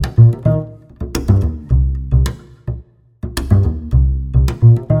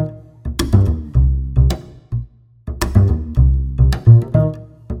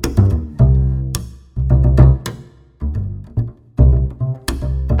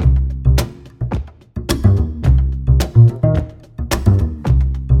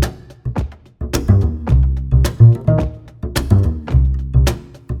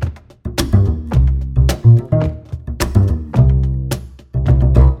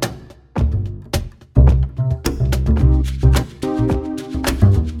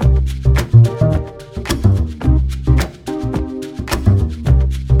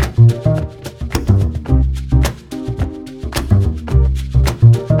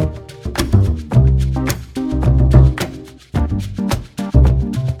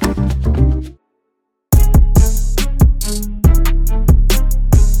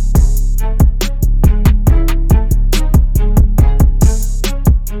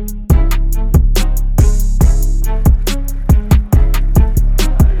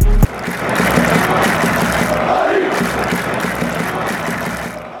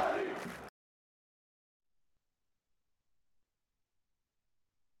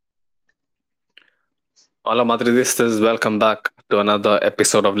Hola Madridistas, welcome back to another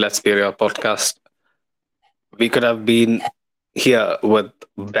episode of Let's Be Real podcast. We could have been here with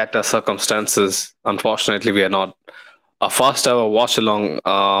better circumstances. Unfortunately, we are not. Our first ever watch along,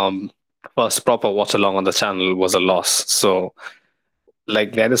 first proper watch along on the channel was a loss. So,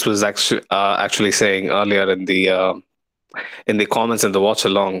 like Dennis was actually saying earlier in the comments in the watch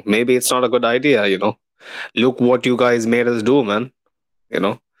along, maybe it's not a good idea. Look what you guys made us do, man. You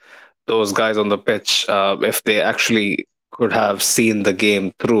know, those guys on the pitch, if they actually could have seen the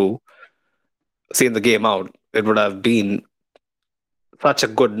game out, it would have been such a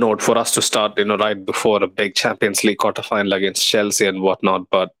good note for us to start, right before a big Champions League quarterfinal against Chelsea and whatnot.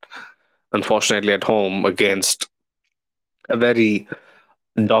 But unfortunately, at home against a very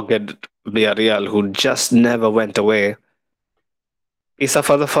dogged Villarreal who just never went away, he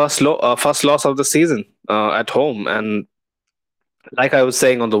suffered the first loss of the season at home. And like I was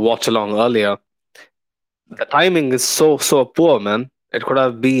saying on the watch along earlier, the timing is so poor, man. It could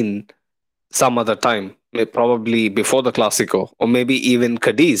have been some other time, probably before the Clasico, or maybe even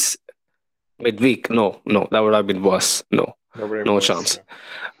Cadiz midweek. No, that would have been worse. No, Nobody no was. chance.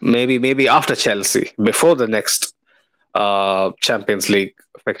 Maybe after Chelsea, before the next Champions League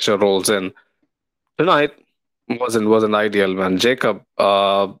fixture rolls in. Tonight wasn't ideal, man. Jacob,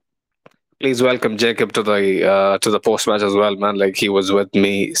 please welcome Jacob to the post match as well, man. Like he was with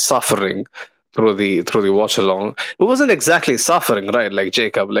me suffering through the watch along. It wasn't exactly suffering, right? Like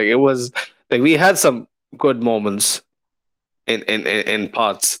Jacob, like it was like we had some good moments in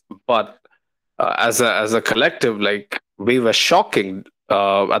parts, but as a collective, like we were shocking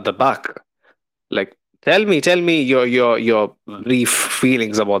at the back. Like tell me your brief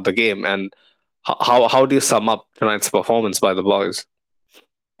feelings about the game and how do you sum up tonight's performance by the boys?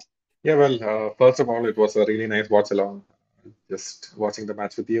 Yeah, well, first of all, it was a really nice watch along. Just watching the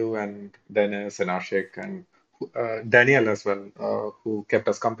match with you and Dennis and Ashik and Daniel as well, who kept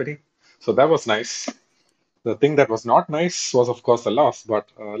us company. So that was nice. The thing that was not nice was, of course, the loss. But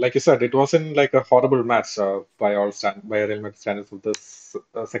like you said, it wasn't like a horrible match by Real Madrid standards of this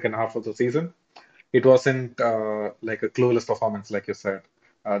second half of the season. It wasn't like a clueless performance, like you said,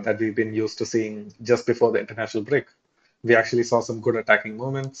 that we've been used to seeing just before the international break. We actually saw some good attacking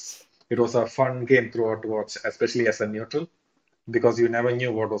moments. It was a fun game throughout to watch, especially as a neutral, because you never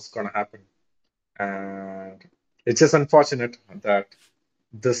knew what was going to happen. And it's just unfortunate that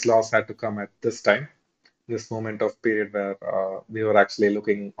this loss had to come at this time, this moment of period where we were actually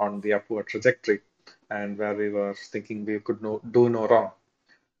looking on the upward trajectory and where we were thinking we could do no wrong.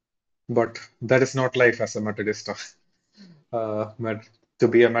 But that is not life as a Madridista. But to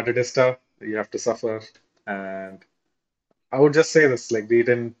be a Madridista, you have to suffer. And I would just say this, like we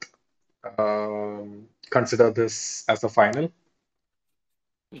didn't consider this as a final.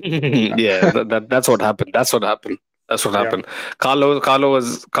 Yeah, that's what happened. That's what happened. That's what Yeah. happened.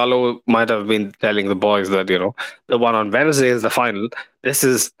 Carlo might have been telling the boys that the one on Wednesday is the final. This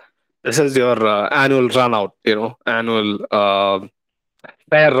is this is your annual run out. Annual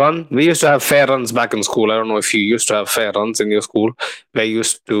fair run. We used to have fair runs back in school. I don't know if you used to have fair runs in your school. We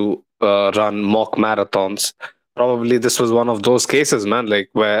used to run mock marathons. Probably this was one of those cases, man. Like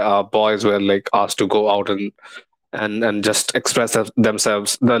where our boys were like asked to go out and just express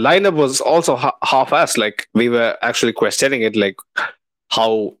themselves. The lineup was also half-assed. Like we were actually questioning it, like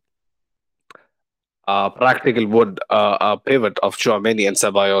how practical would a pivot of Chouameni and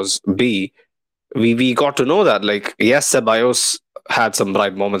Ceballos be. We got to know that, like, yes, Ceballos had some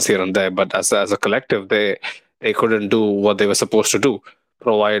bright moments here and there, but as a collective, they couldn't do what they were supposed to do,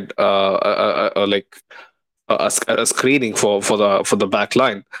 provide like a screening for the back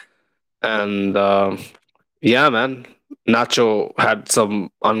line. And yeah, man, Nacho had some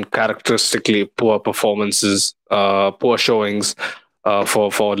uncharacteristically poor performances, poor showings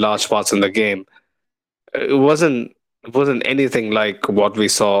for large parts in the game. It wasn't anything like what we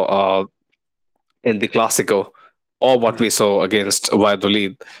saw in the Clásico or what we Mhm. saw against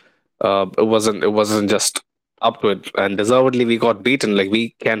Valladolid. It wasn't just up to it, and deservedly we got beaten. Like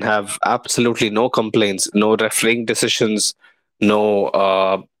we can have absolutely no complaints, no refereeing decisions,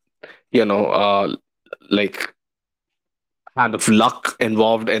 no you know like kind of luck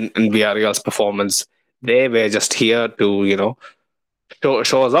involved in Villarreal's performance. They were just here to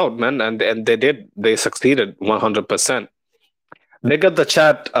show us out, man, and they did. They succeeded 100%. Big up the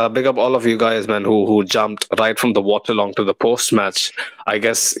chat. Big up all of you guys, man, who jumped right from the watch along to the post match. I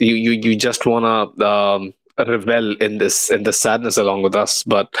guess you just wanna revel in this sadness along with us.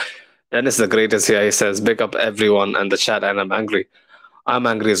 But Dennis the greatest here. He says, "Big up everyone and the chat," and I'm angry. I'm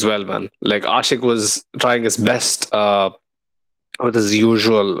angry as well, man. Like Ashik was trying his best with his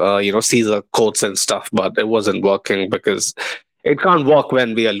usual, Caesar quotes and stuff, but it wasn't working because it can't work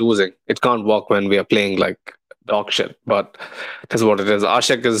when we are losing. It can't work when we are playing like dog shit. But that's what it is.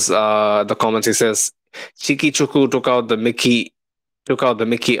 Ashik is the comments. He says, "Chiki Chuku took out the Mickey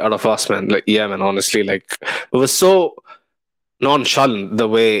out of us, man." Like, yeah, man. Honestly, like it was so nonchalant the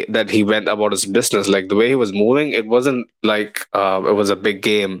way that he went about his business. Like the way he was moving, it wasn't like it was a big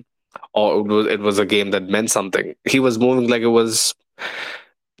game or it was a game that meant something. He was moving like it was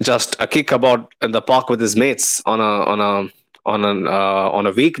just a kick about in the park with his mates on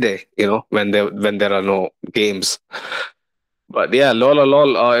a weekday, when there are no games. But yeah,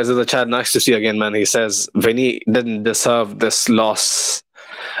 lol is in the chat. Nice to see you again, man. He says Vinny didn't deserve this loss.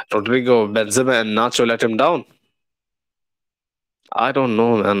 Rodrigo, Benzema, and Nacho let him down. I don't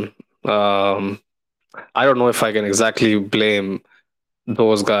know, man. Um, I don't know if I can exactly blame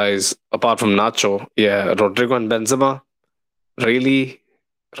those guys apart from Nacho. Yeah, Rodrigo and Benzema. Really,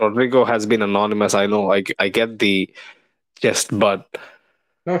 Rodrigo has been anonymous. I know. I get the gist, but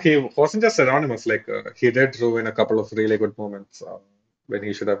No, he wasn't just anonymous. Like he did ruin a couple of really good moments when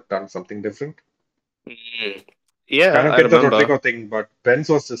he should have done something different. mm, yeah, Kind of I get the remember. Rodrigo thing, but Benz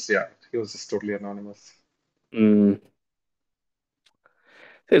was just yeah, he was just totally anonymous. Mm,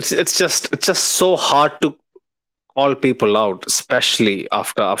 it's just so hard to call people out, especially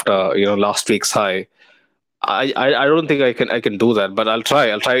after last week's high. I don't think I can do that, but I'll try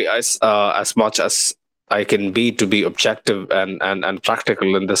as much as I can be objective and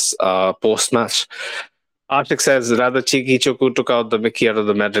practical in this post match. Arctic says rather cheeky Chuku took out the Mickey out of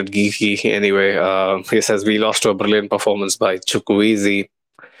the Madrid geeky. Anyway, he says we lost to a brilliant performance by Chukwueze.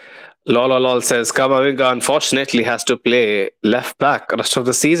 Lola Lol says Kamavinga unfortunately has to play left back rest of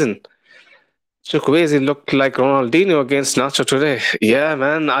the season. Chukwueze looked like Ronaldinho against Nacho today. Yeah,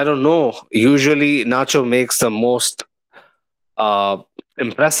 man, I don't know. Usually Nacho makes the most uh,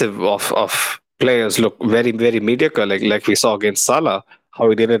 impressive of players look very very mediocre, like we saw against Salah, how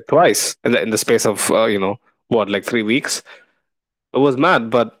he did it twice in the space of what, like 3 weeks. It was mad,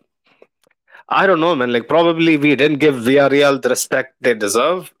 but I don't know, man. Like probably we didn't give Villarreal the respect they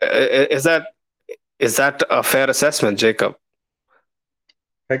deserve. Is that a fair assessment, Jacob?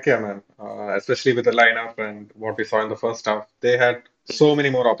 Heck yeah, man. Especially with the lineup and what we saw in the first half, they had so many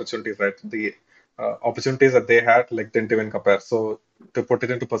more opportunities, right? The opportunities that they had, like, didn't even compare. So, to put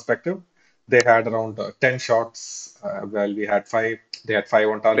it into perspective, they had around 10 shots. Well, we had five. They had five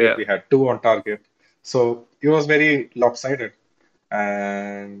on target. Yeah, We had two on target. So, it was very lopsided.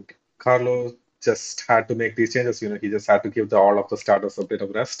 And Carlo just had to make these changes. He just had to give all of the starters a bit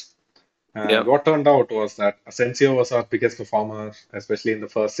of rest. yeah. And what turned out was that Asensio was our biggest performer, especially in the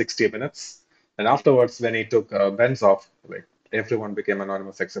first 60 minutes. And afterwards, when he took Benz off, like everyone became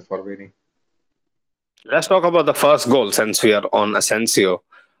anonymous except for Vini. Let's talk about the first goal since we are on Asensio.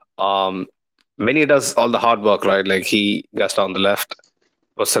 Um, Vinny does all the hard work, right? Like he gets down the left,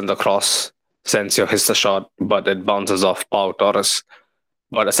 puts in the cross. Asensio hits the shot, but it bounces off Pau Torres.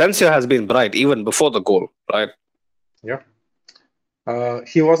 But Asensio has been bright even before the goal, right? Yeah.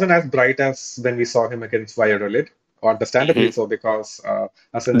 He wasn't as bright as when we saw him against Valladolid, understandably Hmm. so, because There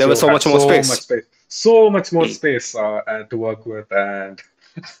was Asensio so had much more space. so much more Mm, space to work with. And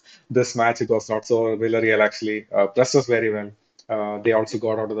this match, it was not so. Villarreal actually pressed us very well. They also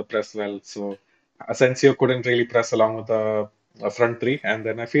got out of the press well. So Asensio couldn't really press along with the front three. And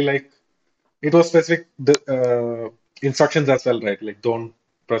then I feel like it was specific instructions as well, right? Like don't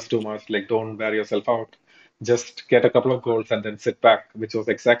press too much, like don't wear yourself out. Just get a couple of goals and then sit back, which was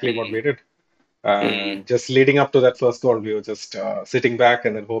exactly what mm, we did. mm. And just leading up to that first goal, we were just sitting back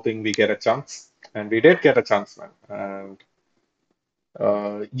and then hoping we get a chance. And we did get a chance, man. And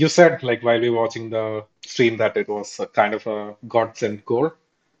you said, like, while we were watching the stream, that it was a kind of a godsend goal,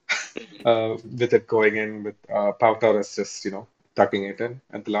 with it going in with Pau Torres just, tucking it in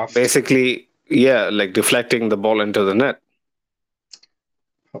at the last. Basically, yeah, like deflecting the ball into the net.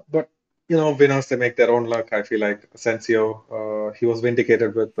 But winners, they make their own luck. I feel like Asensio, he was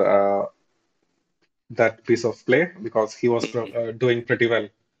vindicated with that piece of play because he was doing pretty well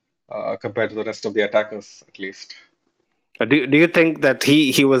compared to the rest of the attackers, at least. Do you think that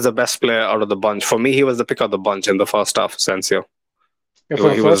he was the best player out of the bunch? For me, he was the pick of the bunch in the first half, Sensio. Yeah, He, for wa-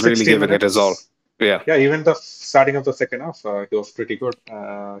 the he first was really 60 giving it his all. minutes, Yeah. yeah, even the starting of the second half, he was pretty good.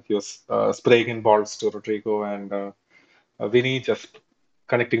 He was spraying in balls to Rodrigo and Vinny, just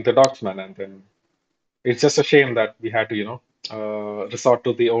connecting the dots, man. And then it's just a shame that we had to, resort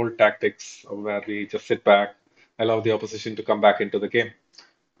to the old tactics where we just sit back, allow the opposition to come back into the game.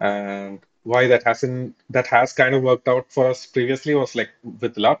 And why that has kind of worked out for us previously was like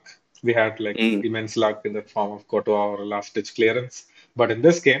with luck. We had like Mm, immense luck in the form of Courtois or last ditch clearance. But in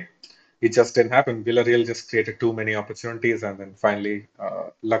this game, it just didn't happen. Villarreal just created too many opportunities, and then finally,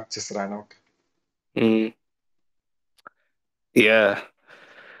 luck just ran out. mm, yeah.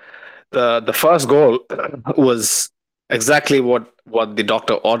 The first goal was exactly what the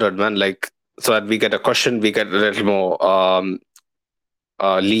doctor ordered, man. Like so that we get a cushion, we get a little more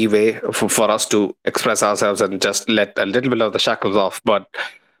leeway for us to express ourselves and just let a little bit of the shackles off. But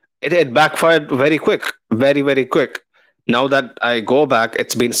it backfired very quick, very quick. Now that I go back,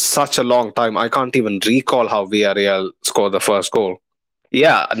 it's been such a long time. I can't even recall how Villarreal scored the first goal.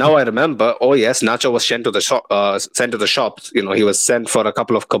 Yeah, now I remember. Oh yes, Nacho was sent to the shop. Sent to the shops. You know, he was sent for a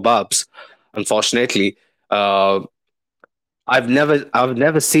couple of kebabs. Unfortunately, uh, I've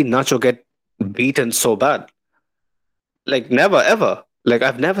never seen Nacho get beaten so bad. Like never ever. Like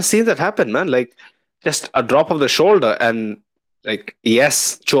I've never seen that happen, man. Like just a drop of the shoulder, and like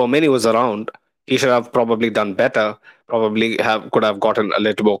yes, Chouameni was around. He should have probably done better. Probably have could have gotten a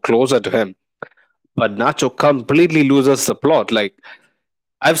little more closer to him. But Nacho completely loses the plot. Like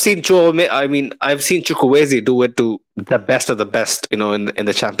I've seen Chukwueze do it to the best of the best, you know, in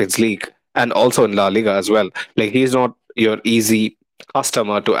the Champions League and also in La Liga as well. Like he's not your easy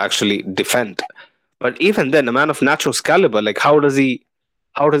customer to actually defend. But even then, a man of Nacho's caliber, like how does he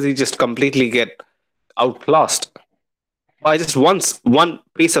just completely get outclassed by just one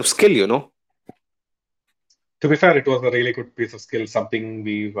piece of skill, you know? To be fair, it was a really good piece of skill, something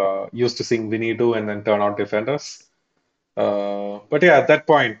we've used to seeing Vinny do and then turn out defenders. But yeah, at that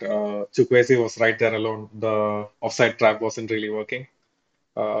point, Chukwueze was right there alone. The offside trap wasn't really working.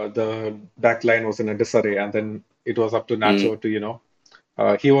 The back line was in a disarray, and then it was up to Mm, Nacho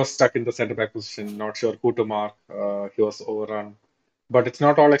to, he was stuck in the center back position, not sure who to mark. He was overrun. But it's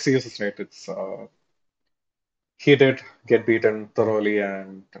not all excuses, right? He did get beaten thoroughly,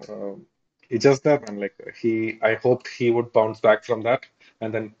 and he just that, and like I hoped he would bounce back from that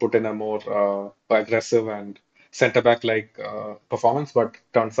and then put in a more aggressive and center back like performance. But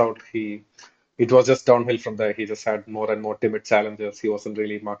turns out it was just downhill from there. He just had more and more timid challenges. He wasn't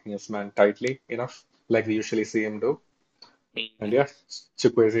really marking his man tightly enough, like we usually see him do. And yeah,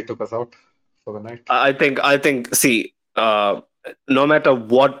 Chukwueze took us out for the night. I think see, no matter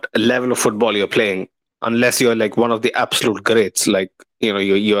what level of football you're playing, unless you're like one of the absolute greats, like you know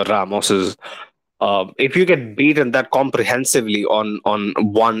your Ramoses, if you get beaten that comprehensively on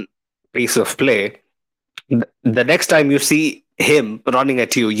one piece of play, the next time you see him running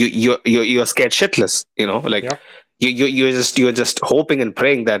at you, you're scared shitless. You know, like Yeah, you're just hoping and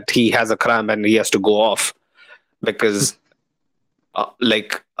praying that he has a cramp and he has to go off because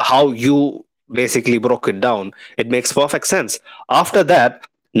like how you basically broke it down, it makes perfect sense. After that,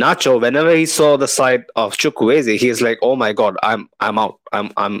 Nacho, whenever he saw the side of Chukwueze, he's like, "Oh my god, I'm out.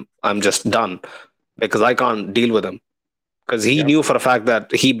 I'm just done because I can't deal with him." Because he yeah. knew for a fact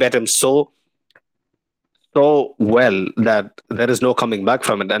that he bet him so well that there is no coming back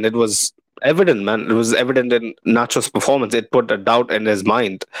from it, and it was evident, man. It was evident in Nacho's performance. It put a doubt in his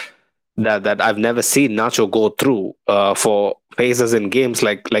mind that I've never seen Nacho go through for phases in games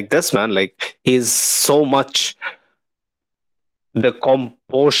like this, man. Like he's so much the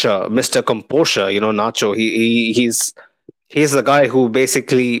composure, Mr. Composure. You know, Nacho. He's the guy who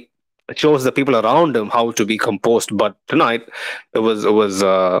basically shows the people around him how to be composed. But tonight, it was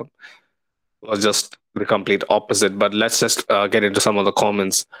just the complete opposite. But let's just get into some of the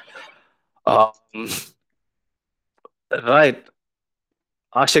comments. Um, right.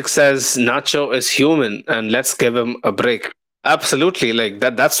 Ashik says Nacho is human and let's give him a break. Absolutely, like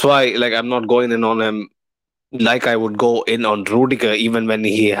that's why like I'm not going in on him like I would go in on Rudiger even when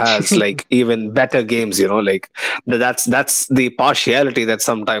he has like even better games, you know, like that's the partiality that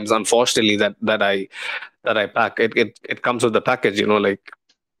sometimes unfortunately that I pack. It comes with the package, you know, like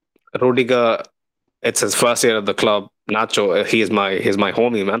Rudiger, it's his first year at the club. Nacho, he's my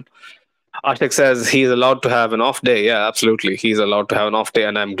homie, man. Ashik says he's allowed to have an off day. Yeah, absolutely. He's allowed to have an off day,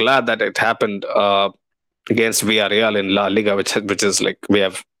 and I'm glad that it happened against Villarreal in La Liga, which is like we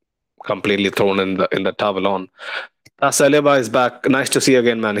have completely thrown in the towel on. Saliba is back. Nice to see you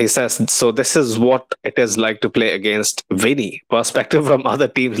again, man. He says, so this is what it is like to play against Vinny. Perspective from other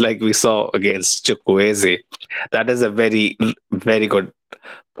teams like we saw against Chukwueze. That is a very good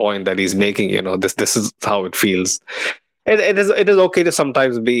point that he's making. You know, this is how it feels. It is okay to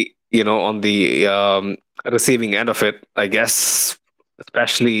sometimes be, you know, on the receiving end of it, I guess,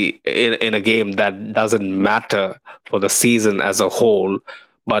 especially in a game that doesn't matter for the season as a whole.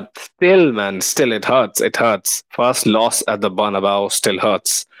 But still, man, still it hurts. It hurts. First loss at the Bernabeu still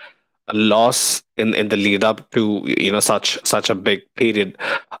hurts. a loss in the lead up to such a big period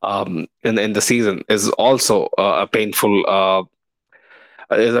in the season is also a painful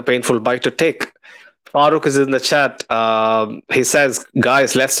bite to take. Farooq is in the chat. He says,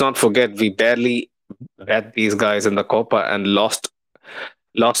 "Guys, let's not forget we barely bet these guys in the Copa and lost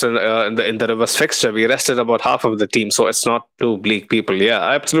in the reverse fixture. We rested about half of the team, so it's not too bleak, people." Yeah,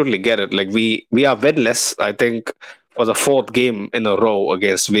 I absolutely get it. Like we are winless. I think for the fourth game in a row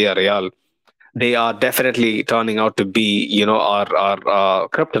against Villarreal. They are definitely turning out to be, our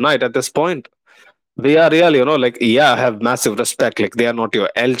kryptonite at this point. Villarreal, like, yeah, I have massive respect. Like they are not your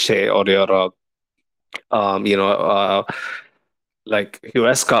Elche or your like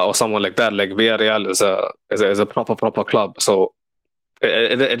Huesca or someone like that. Like Villarreal is a proper club. So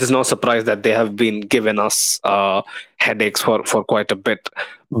it is no surprise that they have been giving us headaches for quite a bit.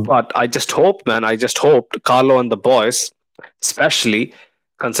 But I just hope, man, I just hope Carlo and the boys, especially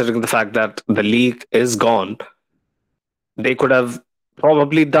considering the fact that the league is gone, they could have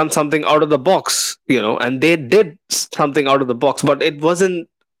probably done something out of the box, and they did something out of the box, but it wasn't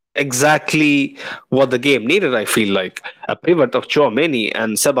exactly what the game needed. I feel like a pivot of Chouameni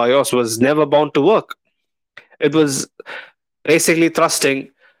and Ceballos was never bound to work. It was basically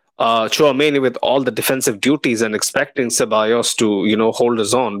trusting Chouameni with all the defensive duties and expecting Ceballos to, hold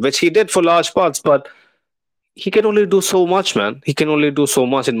his own, which he did for large parts, but he can only do so much, man. He can only do so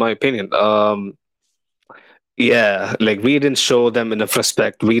much, in my opinion. Yeah, like we didn't show them enough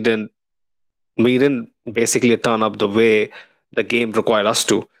respect. We didn't basically turn up the way the game required us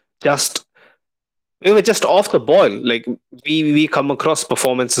to. Just we were just off the boil. Like we come across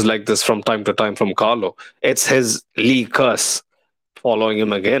performances like this from time to time from Carlo. It's his league curse following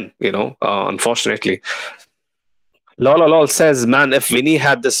him again. Unfortunately. Lol lol says, man, if Vinny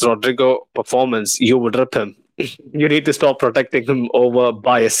had this Rodrigo performance, you would rip him. You need to stop protecting him over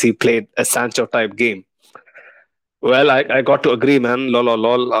bias. He played a Sancho type game. Well, I got to agree, man. Lol lol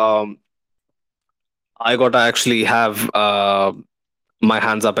lol. I got to actually have my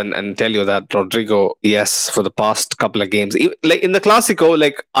hands up and tell you that Rodrigo, yes, for the past couple of games, like in the Clasico,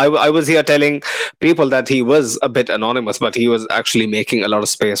 like I was here telling people that he was a bit anonymous, but he was actually making a lot of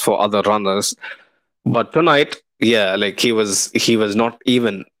space for other runners. But tonight, yeah, like he was not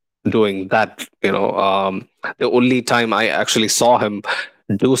even doing that. The only time I actually saw him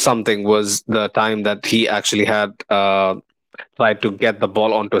do something was the time that he actually had tried to get the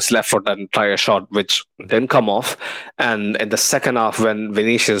ball onto his left foot and try a shot, which didn't come off. And in the second half, when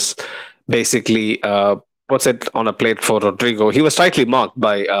Vinicius basically puts it on a plate for Rodrigo, he was tightly marked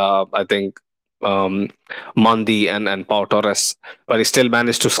by, I think, um, Mandi and Pau Torres, but he still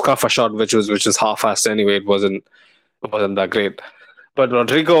managed to scuff a shot, which was half-assed anyway. It wasn't that great. But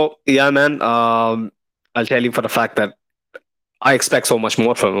Rodrigo, yeah, man, I'll tell you for the fact that I expect so much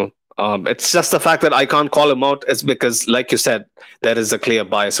more from him. It's just the fact that I can't call him out is because, like you said, there is a clear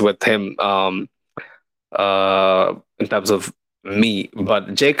bias with him in terms of me.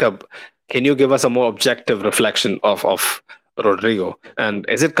 But Jacob, can you give us a more objective reflection of Rodrigo? And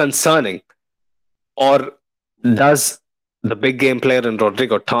is it concerning, or does the big game player in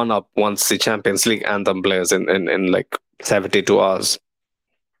Rodrigo turn up once the Champions League anthem plays in like 72 hours?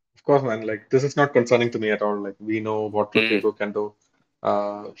 Of course, man. Like this is not concerning to me at all. Like we know what Mm, Rodrigo can do.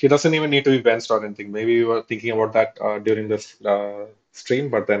 He doesn't even need to be benched or anything. Maybe we were thinking about that during this stream,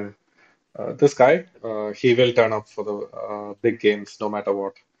 but then this guy, he will turn up for the big games no matter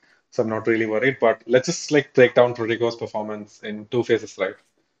what. So I'm not really worried. But let's just like break down Rodrigo's performance in two phases, right?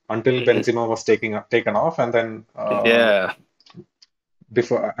 Until mhm. Benzema was taken off, and then Yeah.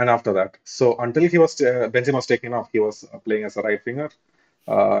 before and after that. So until he was Benzema was taken off, he was playing as a right winger.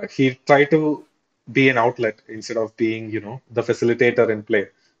 He tried to be an outlet instead of being, the facilitator in play,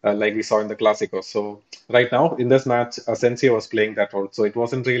 like we saw in the Clasico. So right now in this match, Asensio was playing that role. So it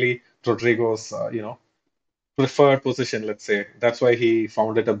wasn't really Rodrigo's, preferred position, let's say. That's why he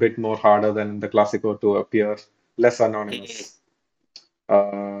found it a bit more harder than the Clasico to appear less Mhm. anonymous.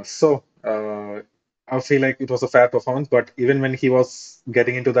 I feel like it was a fair performance, but even when he was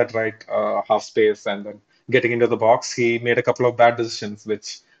getting into that right half space and then getting into the box, he made a couple of bad decisions,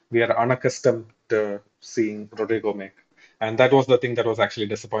 which we are unaccustomed to seeing Rodrigo make. And that was the thing that was actually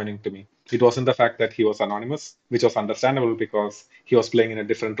disappointing to me. It wasn't the fact that he was anonymous, which was understandable because he was playing in a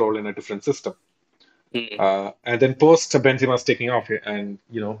different role in a different system. Mhm. And then post Benzema's taking off, and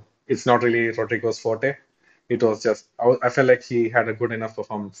it's not really Rodrigo's forte. It was just I felt like he had a good enough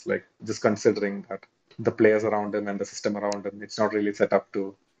performance, like just considering that the players around him and the system around him, it's not really set up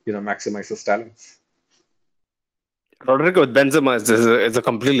to maximize his talents. Rodrigo with Benzema is a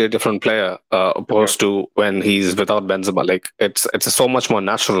completely different player Yeah. opposed to when he's without Benzema. Like it's so much more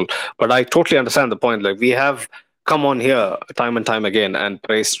natural. But I totally understand the point. Like we have come on here time and time again and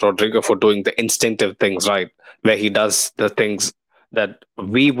praised Rodrigo for doing the instinctive things right, where he does the things that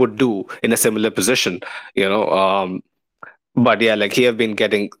we would do in a similar position. You know, but yeah, like he have been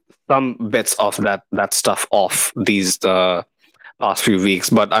getting some bits of that stuff off these past few weeks.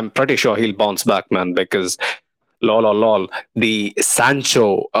 But I'm pretty sure he'll bounce back, man, because lol, lol, lol. The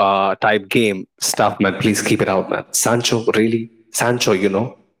Sancho type game stuff, man. Please keep it out, man. Sancho, really? Sancho,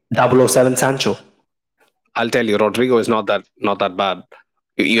 007 Sancho. I'll tell you, Rodrigo is not that bad.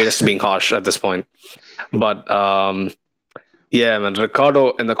 You're just being harsh at this point. But yeah, man.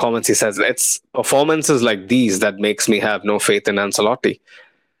 Ricardo in the comments he says it's performances like these that makes me have no faith in Ancelotti.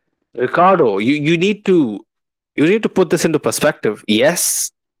 Ricardo, you need to put this into perspective.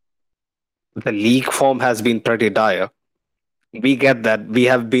 Yes, the league form has been pretty dire. We get that. We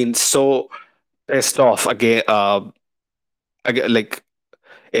have been so pissed off again, like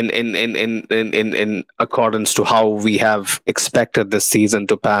in accordance to how we have expected this season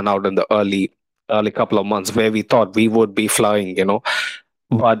to pan out in the early couple of months, where we thought we would be flying.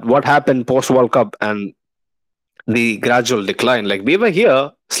 But what happened post World Cup and the gradual decline? Like we were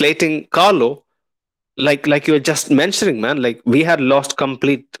here slating Carlo, like you were just mentioning, man. Like we had lost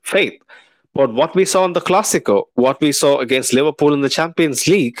complete faith. But what we saw in the Clasico, what we saw against Liverpool in the Champions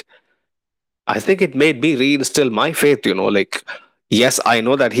League, I think it made me reinstill my faith. Like, yes, I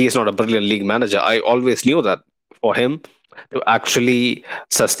know that he is not a brilliant league manager. I always knew that for him to actually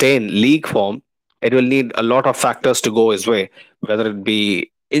sustain league form, it will need a lot of factors to go his way, whether it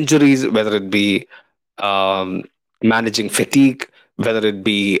be injuries, whether it be um, managing fatigue, whether it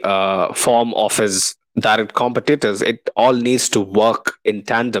be form of his direct competitors. It all needs to work in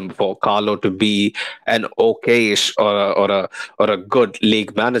tandem for Carlo to be an okayish or a good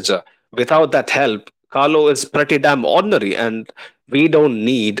league manager. Without that help, Carlo is pretty damn ordinary, and we don't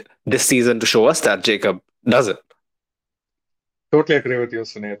need this season to show us that, Jacob, does it? Totally agree with you,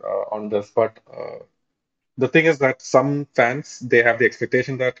 Sunil, on this. But the thing is that some fans they have the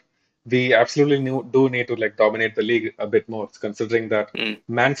expectation that we absolutely do need to like dominate the league a bit more, considering that Mm.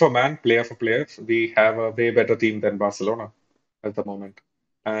 man for man, player for player, we have a way better team than Barcelona at the moment.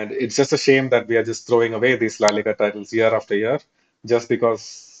 And it's just a shame that we are just throwing away these La Liga titles year after year just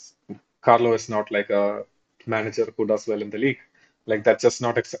because Carlo is not like a manager who does well in the league. Like that's just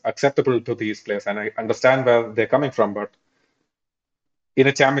not acceptable to these players. And I understand where they're coming from, but in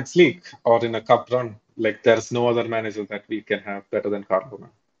a Champions League or in a cup run, like there's no other manager that we can have better than Carlo now.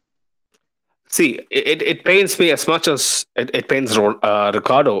 See, it pains me as much as it pains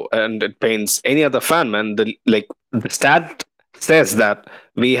Ricardo, and it pains any other fan, man. The stat says that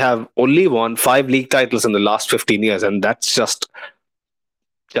we have only won 5 league titles in the last 15 years, and that's just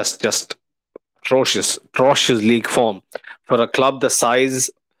atrocious league form for a club the size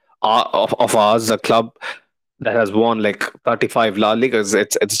of ours, a club that has won like 35 La Ligas.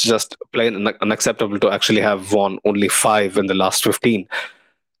 It's just plain unacceptable to actually have won only 5 in the last 15.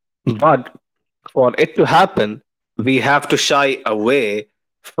 But for it to happen, we have to shy away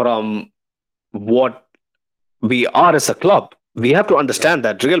from what we are as a club. We have to Yeah, understand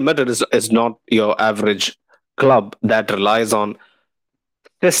that Real Madrid is not your average club that relies on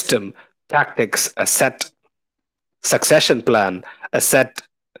system, tactics, a set succession plan, a set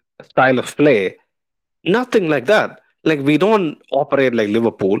style of play. Nothing like that. Like we don't operate like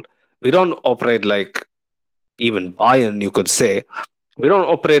Liverpool. We don't operate like even Bayern, you could say. We don't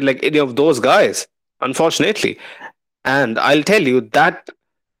operate like any of those guys, unfortunately. And I'll tell you that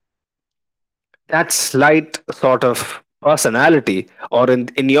slight sort of personality, or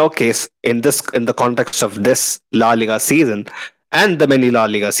in your case, in the context of this La Liga season and the many La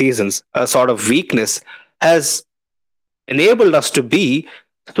Liga seasons, a sort of weakness has enabled us to be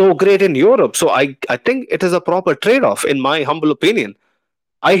so great in Europe. So I think it is a proper trade-off, in my humble opinion.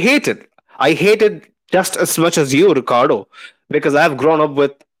 I hate it. I hate it just as much as you, Ricardo, because I've grown up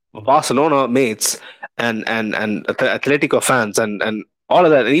with Barcelona mates and Atletico fans and all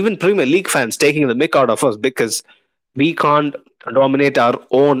of that, and even Premier League fans taking the mick out of us because we can't dominate our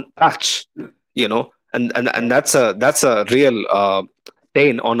own patch, and yeah. that's a real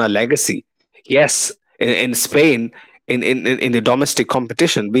stain on our legacy. Yes, in Spain, in the domestic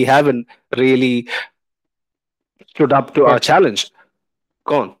competition, we haven't really stood up to our But challenge.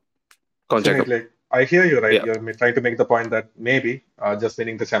 Go on, Sunil, Jacob. like I hear you, right? Yeah. You're trying to make the point that maybe just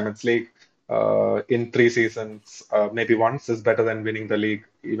winning the Champions League in 3 seasons, maybe once is better than winning the league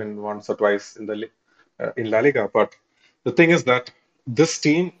even once or twice in the in La Liga. But the thing is that this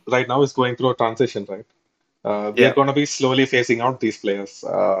team right now is going through a transition, right? We are Yeah. going to be slowly phasing out these players,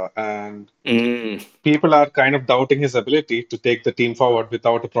 and Mm. people are kind of doubting his ability to take the team forward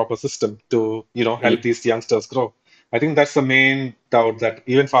without a proper system to, help Mm. these youngsters grow. I think that's the main doubt that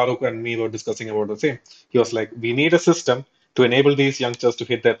even Farooq and me were discussing about the same. He was like, we need a system to enable these youngsters to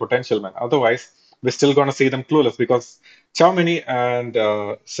hit their potential, man. Otherwise, we're still going to see them clueless because Chaumini and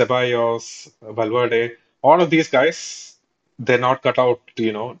Ceballos, Valverde, all of these guys, they're not cut out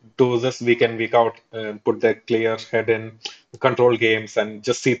to, do this week in, week out, and put their clear head in, control games, and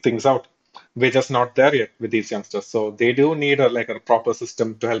just see things out. We're just not there yet with these youngsters. So they do need a proper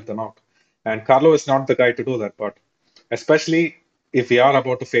system to help them out. And Carlo is not the guy to do that. But especially if we are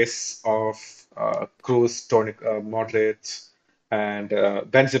about to face off Cruz, Toni, Modric, and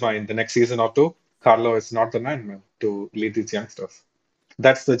Benzema in the next season or two, Carlo is not the man to lead these youngsters.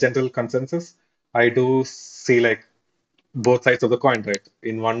 That's the general consensus. I do see like both sides of the coin, right?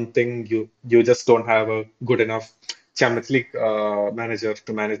 In one thing, you just don't have a good enough Champions League manager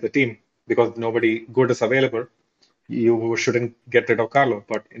to manage the team because nobody good is available. You shouldn't get rid of Carlo.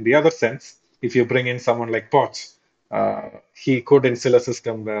 But in the other sense, if you bring in someone like Poch, he could instill a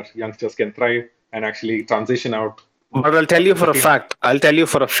system where youngsters can thrive and actually transition out But I'll tell you of the for a team. fact,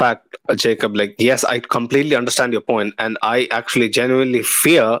 Jacob, like, yes, I completely understand your point, and I actually genuinely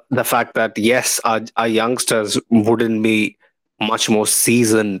fear the fact that, yes, our youngsters wouldn't be much more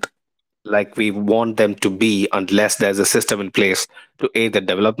seasoned like we want them to be unless there's a system in place to aid the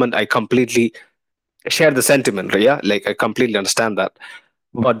development. I completely share the sentiment, yeah? Like, I completely understand that.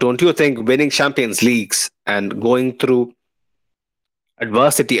 But don't you think winning Champions Leagues and going through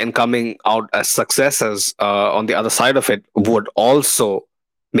adversity and coming out as successes on the other side of it would also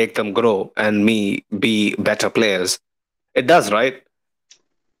make them grow and me be better players? It does, right?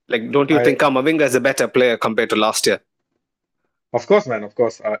 Like, don't you I, think Kamavinga is a better player compared to last year? of course, man, of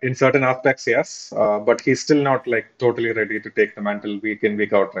course. In certain aspects, yes, but he's still not like totally ready to take the mantle week in,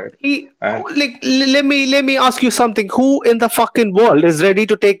 week out, right? He And like let me ask you something. Who in the fucking world is ready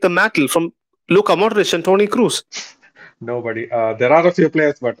to take the mantle from Luka Modric and Tony Cruz? nobody. There are a few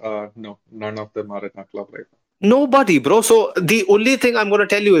players, but no, none of them are in our club right now. Nobody, bro. So the only thing I'm going to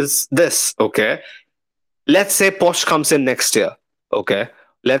tell you is this, okay? Let's say Posh comes in next year, okay?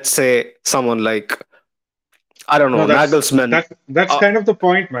 Let's say someone like, I don't No, know, Nagelsmann. that's Uh, kind of the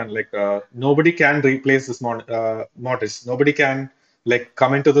point, man. Like nobody can replace this Mortis. Nobody can like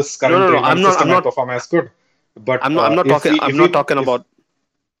come into this no, current no, no. Real Madrid I'm system and not. perform as good. But I'm not talking. I'm not talking about.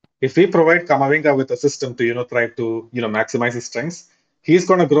 if we provide Kamavinga with a system to try to maximize his strengths, he's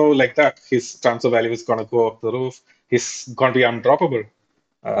gonna grow like that. His transfer value is gonna go up the roof. He's gonna be undroppable.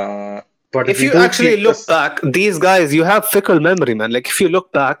 Uh, but if If we you do actually keep look this, back, these guys, you have fickle memory, man. Like if you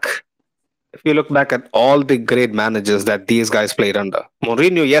look back at all the great managers that these guys played under,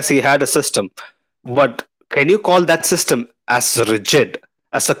 Mourinho, yes, he had a system, but can you call that system as rigid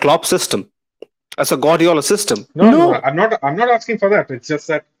as a Klopp system, as a Guardiola system? no, no, No. I'm not asking for that. It's just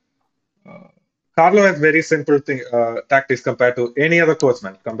that Carlo has very simple tactics compared to any other coach,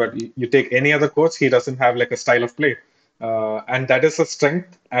 man. Compared, you take any other coach, he doesn't have like a style of play, and that is a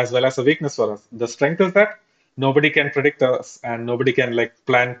strength as well as a weakness for us. The strength is that nobody can predict us and nobody can like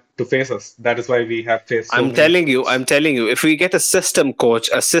plan to face us. That is why we have faced so many. I'm telling you, if we get a system coach,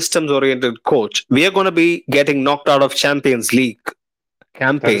 a systems oriented coach, we are going to be getting knocked out of Champions League That is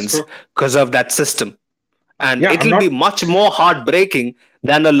campaigns true. because of that system. And Yeah, I'm it'll be not. much more heartbreaking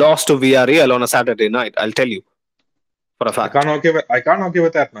than a loss to Villarreal on a Saturday night. I'll tell you for a fact. I can't argue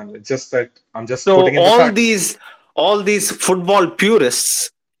with that, man. It's just that I'm just So putting in the facts. all these football purists,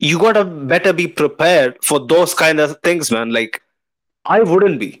 you gotta better be prepared for those kind of things, man. Like, I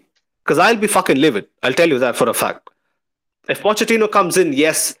wouldn't be, because I'll be fucking livid. I'll tell you that for a fact. If Pochettino comes in,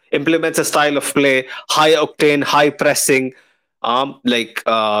 yes, implements a style of play, high octane, high pressing, like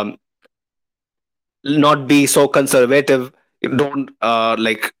not be so conservative, don't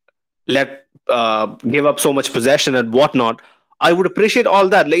like let give up so much possession and whatnot. I would appreciate all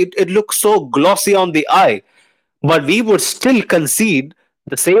that. Like, it looks so glossy on the eye, but we would still concede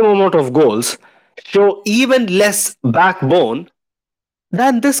the same amount of goals, show even less backbone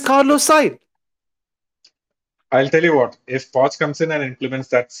than this Carlos side. I'll tell you what, if Poch comes in and implements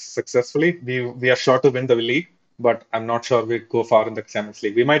that successfully, we are sure to win the league, but I'm not sure we'd go far in the Champions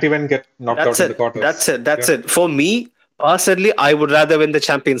League. We might even get knocked out That's in the it. That's quarters. it. That's Yeah. it. For me personally, I would rather win the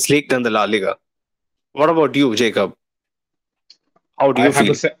Champions League than the La Liga. What about you, Jacob? How do I you have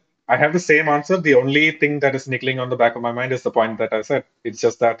the feel? sa- I have the same answer. The only thing that is niggling on the back of my mind is the point that I said. It's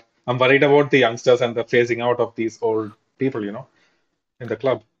just that I'm worried about the youngsters and the phasing out of these old people, in the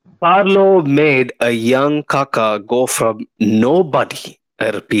club. Carlo made a young Kaka go from nobody, I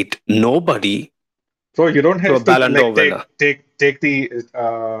repeat, nobody, So you don't to a have to Ballon d'Or like winner. take the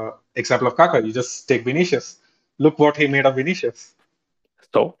example of Kaka. You just take Vinicius. Look what he made of Vinicius.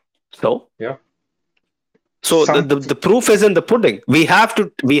 So, so, Yeah, so some the proof is in the pudding. We have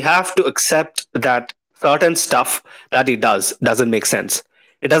to accept that certain stuff that he doesn't make sense.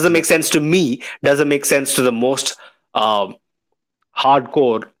 It doesn't yeah, make sense to me. Doesn't make sense to the most um,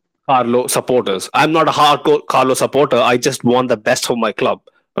 hardcore Carlo supporters. I'm not a hardcore Carlo supporter. I just want the best for my club,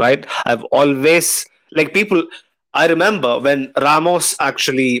 right? I've always like people. I remember when Ramos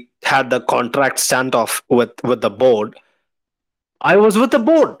actually had the contract standoff with the board. I was with the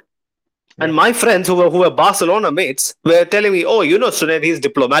board, yeah, and my friends who were Barcelona mates were telling me, "Oh, you know, Sunet, he's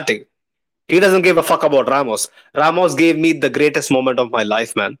diplomatic. He doesn't give a fuck about Ramos. Ramos gave me the greatest moment of my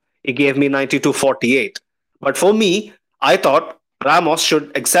life, man. He gave me 92-48. But for me, I thought Ramos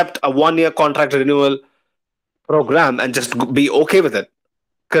should accept a 1 year contract renewal program and just be okay with it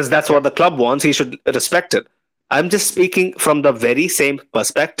because that's yeah, what the club wants. He should respect it. I'm just speaking from the very same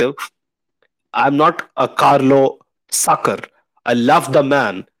perspective. I'm not a Carlo sucker. I love the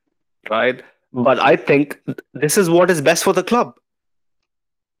man, right? But I think this is what is best for the club.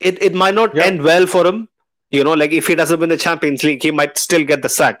 It might not yeah, end well for him. You know, like if he doesn't win the Champions League, he might still get the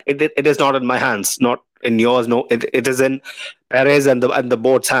sack. It is not in my hands, not in yours. No, it is in Perez and the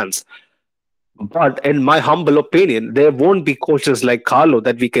board's hands. But in my humble opinion, there won't be coaches like Carlo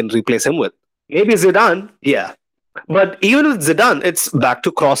that we can replace him with. Maybe Zidane, yeah. But even with Zidane, it's back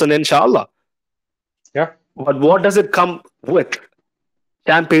to cross and inshallah. yeah, But what does it come with?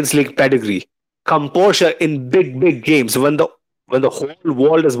 Champions League pedigree, composure in big games when the whole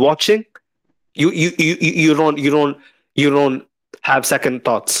world is watching. You don't have second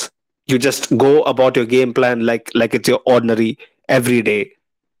thoughts. You just go about your game plan like it's your ordinary everyday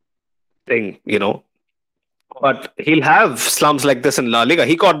thing. But he'll have slumps like this in La Liga.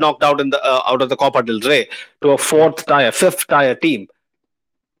 He got knocked out in the out of the Copa del Rey to a yeah, fifth tier team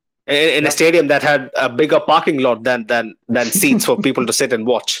in a yeah, stadium that had a bigger parking lot than seats for people to sit and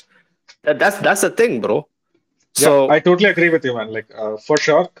watch. That's the thing, bro. yeah. I So totally agree with you, man. Like for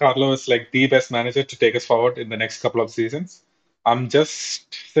sure, Carlo is like the best manager to take us forward in the next couple of seasons. I'm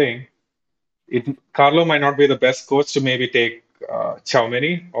just saying it. Carlo might not be the best coach to maybe take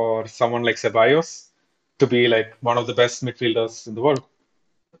Choumeny or someone like Ceballos to be like one of the best midfielders in the world.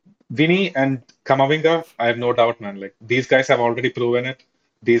 Vinny and Kamavinga, I have no doubt, man. Like these guys have already proven it.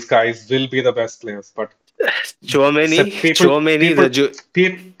 These guys will be the best players. But Chouameni, people, Chouameni,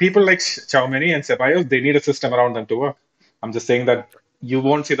 people, people like Choumeny and Ceballos, they need a system around them to work. I'm just saying that you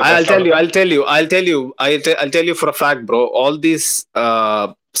won't see the I'll best out tell of you, them. I'll tell you, I'll tell you, I'll tell you for a fact, bro. All these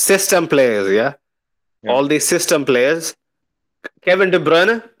system players, yeah, Yeah, all these system players. Kevin De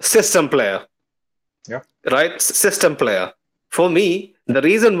Bruyne, system player, yeah, right? System player. For me, the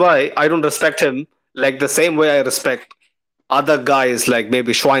reason why I don't respect him like the same way I respect other guys like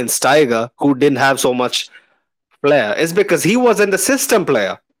maybe Schweinsteiger who didn't have so much flair is because he wasn't the system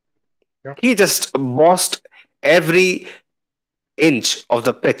player. yeah, He just bossed every inch of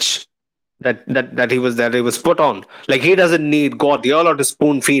the pitch that he was put on. Like he doesn't need Guardiola to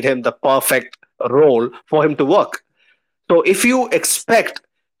spoon feed him the perfect role for him to work. So if you expect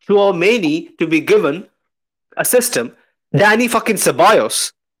Chouameni to be given a system, Danny fucking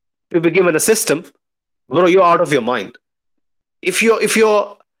Ceballos to be given a system, bro, you're out of your mind. If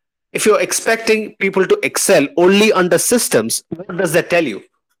you're expecting people to excel only under systems, what does that tell you?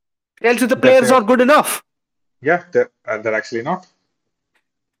 Tells you the that players they, are good enough. yeah, they're actually not.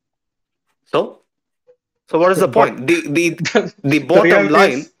 So, so what is the But point? The the bottom reality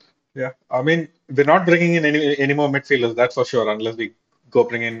line. is, yeah, I mean, we're not bringing in any more midfielders, that's for sure, unless we go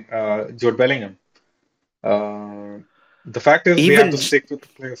bring in Jude Bellingham. Uh, the fact is, we have Even to stick with the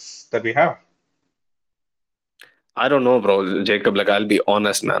players that we have. I don't know, bro, Jacob. Like I'll be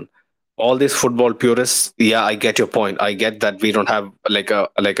honest, man. All these football purists, yeah, I get your point. I get that we don't have like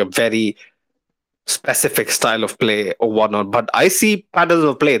a very specific style of play or whatnot. But I see patterns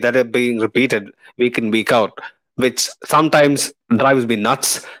of play that are being repeated week in, week out, which sometimes drives me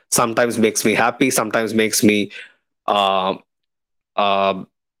nuts, sometimes makes me happy, sometimes makes me uh, uh,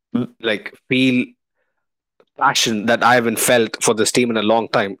 like feel passion that I haven't felt for this team in a long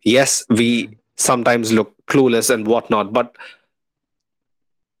time. Yes, we Mm, sometimes look clueless and whatnot, but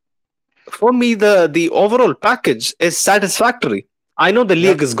for me, the overall package is satisfactory. I know the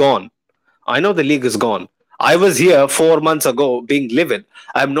yeah, league is gone. I know the league is gone. I was here 4 months ago being livid.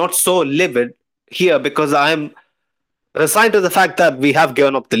 I'm not so livid here because I'm resigned to the fact that we have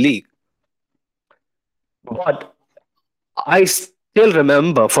given up the league. But I still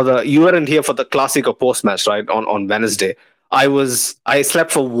remember for the you weren't here for the Classico post match, right? On Wednesday. I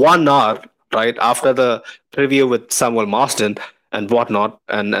slept for 1 hour right? After the preview with Samuel Marsden and whatnot,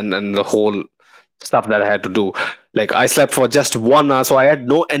 and the whole stuff that I had to do. Like I slept for just 1 hour, so I had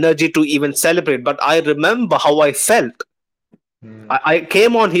no energy to even celebrate. But I remember how I felt. Mm, I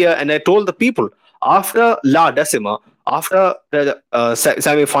came on here and I told the people after La Decima, after the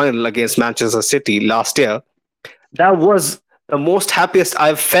semi final against Manchester City last year, that was the most happiest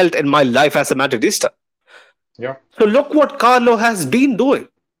I've felt in my life as a Madridista. yeah, So look what Carlo has been doing.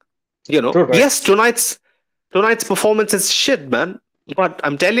 true, right? Yes, tonight's performance is shit, man. But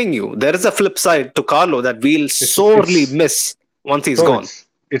I'm telling you, there is a flip side to Carlo that we'll sorely It's miss once he's Bro, gone.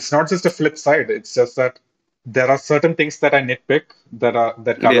 it's not just a flip side. It's just that there are certain things that I nitpick that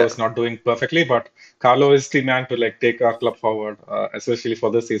Carlo Yeah. is not doing perfectly, but Carlo is the man to like take our club forward, especially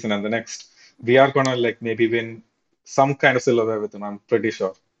for this season and the next. We are gonna like maybe win some kind of silverware with him, I'm pretty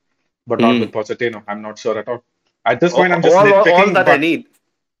sure, but not with Mm. Pochettino. I'm not sure at all. At this point, I'm just All nitpicking, that I but need.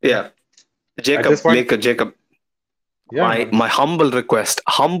 yeah, Yeah. at this point, Jacob, yeah, my man. my humble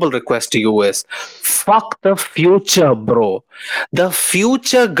request to you is fuck the future, bro. The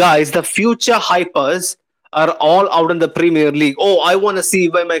future guys, the future hypers are all out in the Premier League. Oh, I want to see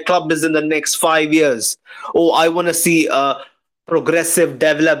where my club is in the next 5 years. Oh, I want to see a progressive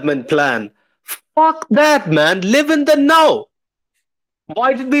development plan. Fuck that, man. Live in the now.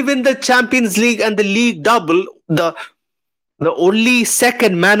 Why did we win the Champions League and the league double? The only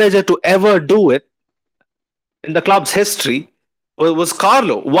second manager to ever do it in the club's history was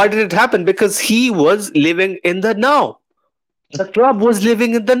Carlo. Why did it happen? Because he was living in the now. The club was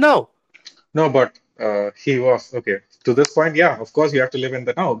living in the now. No, but he was okay. To this point, yeah, of course you have to live in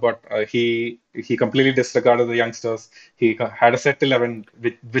the now. But he completely disregarded the youngsters. Had a set 11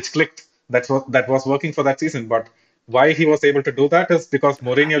 which clicked. That was working for that season. But why he was able to do that is because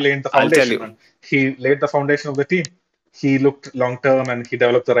Mourinho laid the I'll tell foundation, you. man. He laid the foundation of the team. He looked long term and he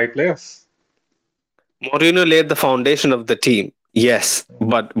developed the right players. Mourinho laid the foundation of the team. Yes,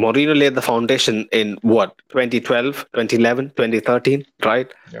 but Mourinho laid the foundation in what? 2012, 2011, 2013,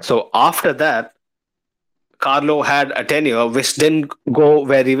 right? Yeah, So after that, Carlo had a tenure which didn't go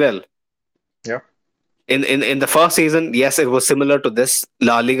very well. yeah, In the first season, yes, it was similar to this.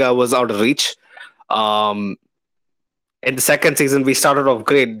 La Liga was out of reach. Um, in the second season, we started off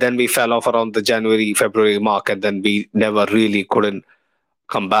great. Then we fell off around the January, February mark, and then we never really couldn't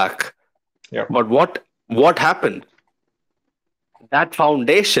come back. yeah. But what happened? That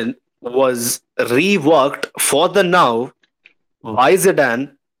foundation was reworked for the now by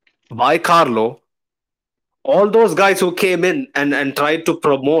Zidane, by Carlo, all those guys who came in and tried to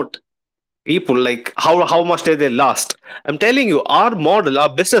promote people. Like how much did they last? I'm telling you, our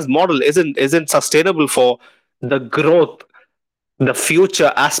business model isn't sustainable for the growth, the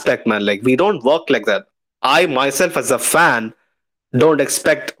future aspect, man. Like we don't work like that. I myself as a fan don't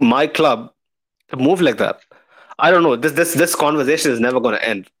expect my club to move like that. I don't know. This conversation is never going to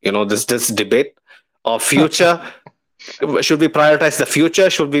end. This debate of future. Should we prioritize the future?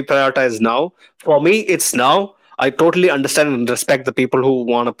 Should we prioritize now? For me, it's now. I totally understand and respect the people who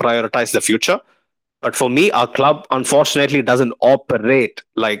want to prioritize the future. But for me, our club unfortunately doesn't operate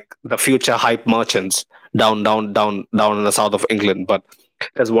like the future hype merchants down in the south of England. But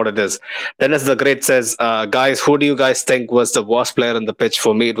that's what it is. Dennis the Great says, guys, who do you guys think was the worst player in the pitch?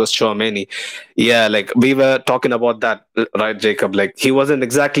 For me, it was Chouameni. Yeah, like we were talking about that, right, Jacob? Like he wasn't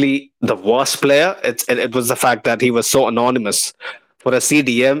exactly the worst player. It was the fact that he was so anonymous for a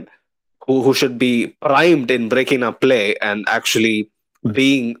CDM who should be primed in breaking up play and actually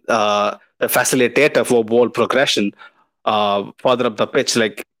being a facilitator for ball progression further up the pitch.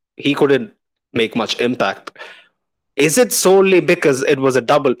 Like he couldn't make much impact. Is it solely because it was a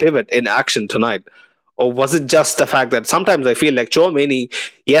double pivot in action tonight? Or was it just the fact that sometimes I feel like Chouameni,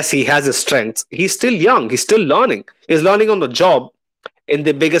 yes, he has his strengths. He's still young. He's still learning. He's learning on the job in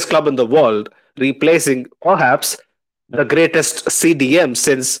the biggest club in the world, replacing perhaps the greatest CDM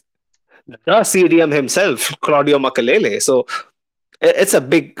since the CDM himself, Claudio Makalele. So it's a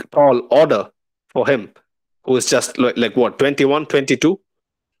big, tall order for him, who is just like what, 21, 22?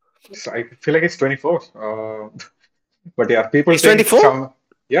 So I feel like it's 24. But yeah, people He's think 24?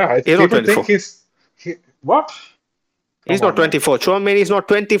 He's not people think 24. he what? He's Come not on, man. 24. Chouameni is not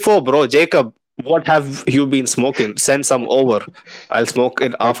 24, bro. Jacob, what have you been smoking? Send some over. I'll smoke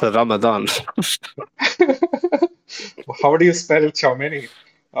it Uh, after Ramadan. how do you spell Chow Many?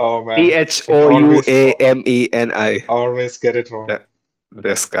 Oh P man, H I O U always A M E N I. always get it wrong. That-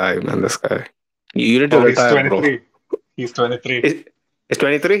 This guy, man, this guy. You need to Oh, he's retire, bro. 23. He's 23. Is, is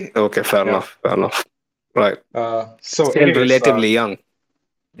 23? Okay, fair Yeah. enough. Fair enough. Right. So, Still anyways, relatively young.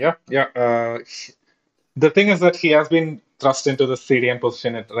 yeah, yeah. The thing is that he has been. thrust into the CDM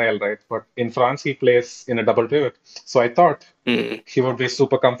position at Real, right? But in France, he plays in a double pivot. So I thought Mm. he would be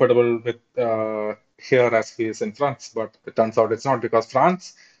super comfortable with here as he is in France. But it turns out it's not because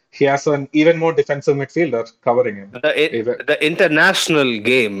France, he has an even more defensive midfielder covering him. Even, The international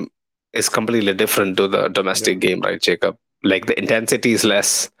game is completely different to the yeah. domestic game, right, Jacob? Like the intensity is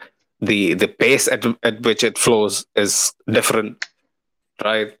less, the pace at which it flows is different,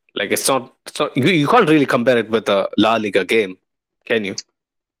 right? Like it's not you can't really compare it with a La Liga game, can you?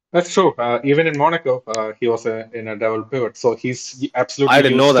 That's true. Even in Monaco, he was in a double pivot, so he's I absolutely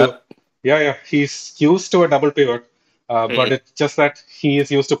didn't know used to. that. Yeah, yeah, he's used to a double pivot, but Mm. it's just that he is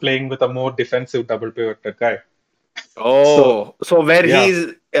used to playing with a more defensive double pivot guy. So Oh, so where yeah, he's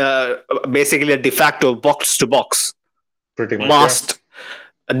basically a de facto box to box, pretty much, yeah, masked,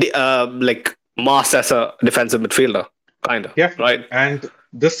 like masked as a defensive midfielder, kind of, yeah. right? And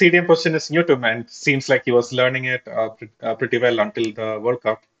this CDM position is new to him, and seems like he was learning it pretty well until the World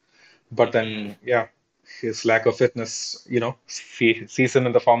Cup. But Mm. then, yeah, his lack of fitness, sees him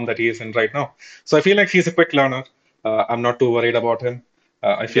in the form that he is in right now. So I feel like he's a quick learner. I'm not too worried about him.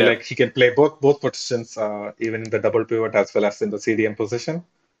 I feel Yeah. like he can play both positions, even in the double pivot as well as in the CDM position.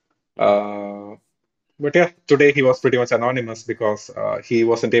 Uh, but yeah, today he was pretty much anonymous because he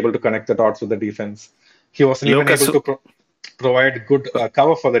wasn't able to connect the dots with the defense. He wasn't even Lucas, able to provide good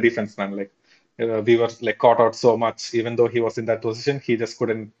cover for the defense, man. Like we were like caught out so much, even though he was in that position, he just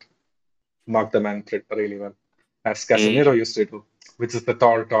couldn't mark the man really well, as Casemiro mm, used to do, which is the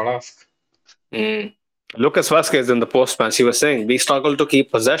tall ask. mm. Lucas Vasquez in the post match, he was saying we struggled to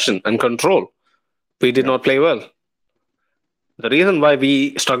keep possession and control. We did Yeah, not play well. The reason why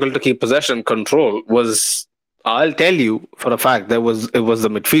we struggled to keep possession and control was, I'll tell you for a fact, it was the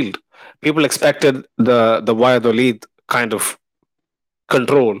midfield. People expected the Valladolid kind of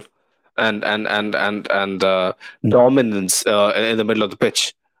control and dominance in the middle of the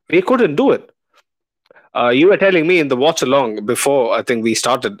pitch. We couldn't do it. You were telling me in the watch along before I think we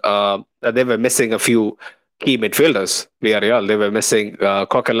started that they were missing a few key midfielders. Villarreal, they were missing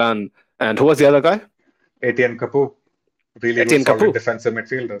Coquelin and who was the other guy? Etienne Capoue, really good, Etienne solid Capoue. defensive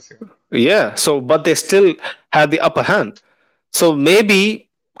midfielders. Yeah. Yeah. So, but they still had the upper hand. So maybe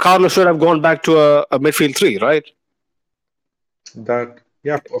Carlos should have gone back to a midfield three, right? That,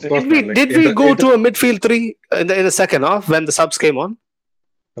 yeah, of Did course, we man. Like did we go to a midfield three in the second half when the subs came on?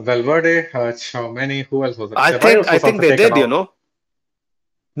 Valverde, Tchouaméni, who else was it? Ceballos I was think also they taken did. You off. know,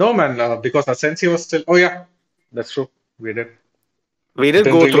 No, man, because Asensio was still. Oh yeah, that's true. We did. we did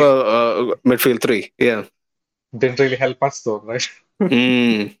Didn't go to really, a midfield three. Yeah. didn't really help us though, right?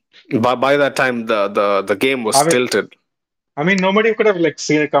 Mm. By that time, the game was I mean, tilted. nobody could have like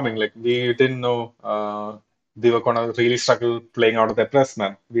seen it coming. Like we didn't know they were gonna really struggle playing out of their press,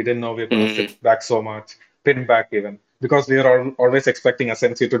 man. We didn't know we were gonna Mm. sit back so much, pin back even, because we were always expecting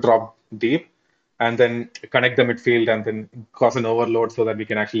Asensio to drop deep and then connect the midfield and then cause an overload so that we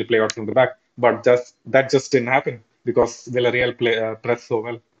can actually play out from the back. But just didn't happen because Villarreal pressed so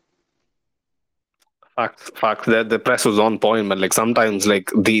well. Fact. The press was on point, but like sometimes, like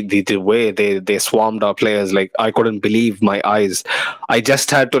the way they swarmed our players, like I couldn't believe my eyes. I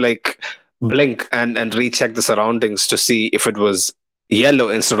just had to like blink and recheck the surroundings to see if it was yellow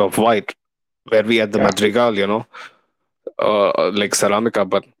instead of white, where we had the Yeah, Madrigal, like Ceramica,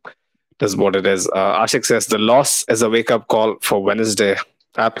 but it is what it is. Ashik says the loss is a wake up call for Wednesday.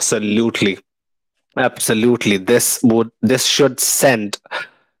 Absolutely, absolutely. This should send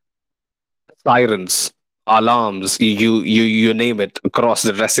sirens, alarms, you name it, across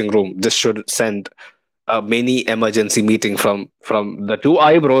the dressing room. This should send a mini emergency meeting from the two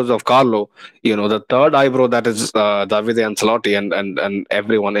eyebrows of Carlo. The third eyebrow, that is Davide Ancelotti and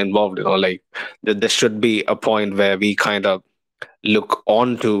everyone involved. Like there should be a point where we kind of look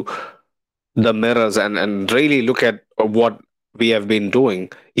onto the mirrors and really look at what we have been doing.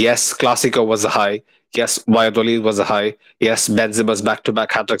 Yes, Clasico was a high. Yes, Valladolid was a high. Yes, Benzema's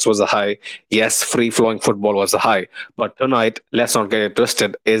back-to-back hat-tricks was a high. Yes, free-flowing football was a high. But tonight, let's not get it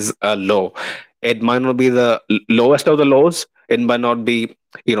twisted, is a low. It might not be the lowest of the lows. It might not be,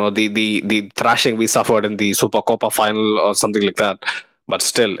 the thrashing we suffered in the Super Copa final or something like that. But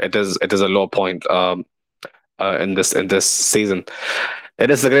still, it is a low point in this season. It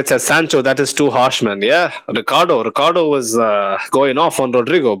is the great said Sancho. That is too harsh, man. Yeah, Ricardo was going off on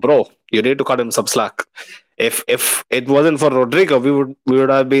Rodrigo, bro. You need to cut him some slack. If it wasn't for Rodrigo, we would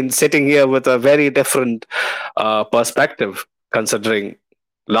have been sitting here with a very different perspective, considering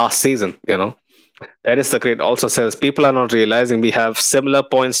last season. That is the great. Also says people are not realizing we have similar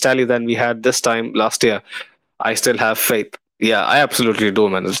points tally than we had this time last year. I still have faith. Yeah, I absolutely do,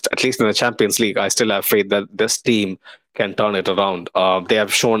 man. At least in the Champions League, I still have faith that this team can turn it around. They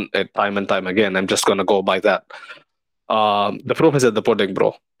have shown it time and time again. I'm just gonna go by that. The proof is in the pudding,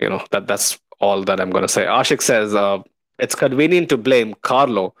 bro. That's all that I'm gonna say. Ashik says it's convenient to blame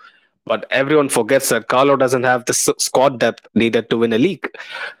Carlo, but everyone forgets that Carlo doesn't have the squad depth needed to win a league.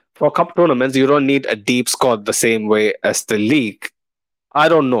 For cup tournaments, you don't need a deep squad the same way as the league. I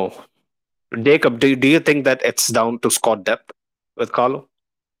don't know. Jacob, do you think that it's down to squad depth with Carlo?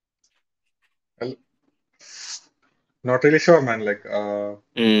 Well, not really sure, man.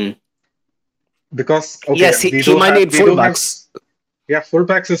 Mm. Because okay, Yes, he might need we do have fullbacks. yeah,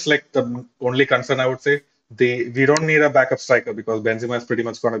 fullbacks is like the only concern I would say. We don't need a backup striker because Benzema is pretty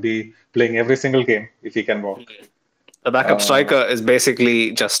much going to be playing every single game if he can walk. The backup Uh, striker is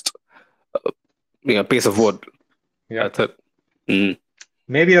basically just a piece of wood. yeah, That's it. Mm.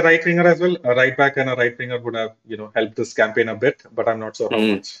 maybe a right winger as well. A right back and a right winger would have helped this campaign a bit, but I'm not sure how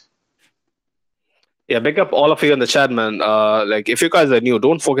Mm. much. Yeah, big up all of you in the chat, man. Like, if you guys are new,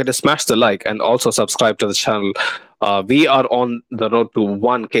 don't forget to smash the like and also subscribe to the channel. We are on the road to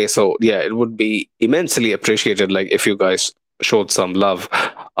 1K, so yeah, it would be immensely appreciated. Like, if you guys showed some love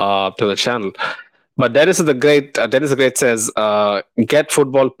to the channel. But Dennis the Great says, get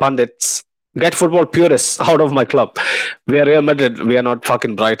football purists out of my club. We are Real Madrid. We are not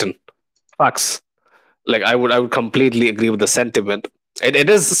fucking Brighton. Facts. Like, I would completely agree with the sentiment. It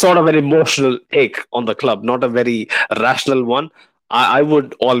is sort of an emotional take on the club, not a very rational one. I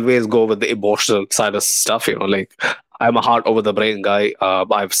would always go with the emotional side of stuff. Like, I'm a heart over the brain guy.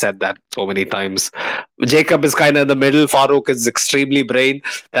 I've said that so many times. Jacob is kind of in the middle. Farouk is extremely brain.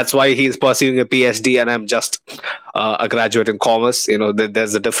 That's why he's pursuing a PhD, and I'm just a graduate in commerce.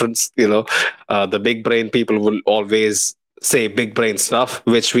 There's a difference. The big brain people will always say big brain stuff,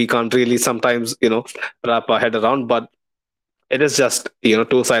 which we can't really sometimes wrap our head around. But it is just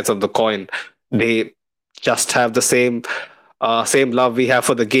two sides of the coin. They just have the same love we have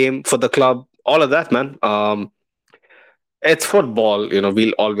for the game, for the club, all of that, man. It's football.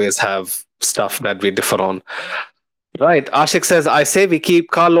 We'll always have stuff that we differ on. Right. Ashik says, I say we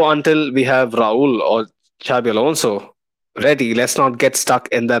keep Carlo until we have Raul or Xabi Alonso ready. Let's not get stuck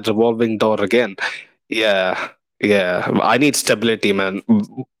in that revolving door again. Yeah. Yeah. I need stability, man.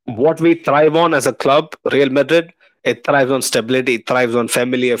 What we thrive on as a club, Real Madrid, it thrives on stability. It thrives on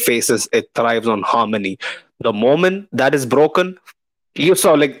familiar faces. It thrives on harmony. The moment that is broken, you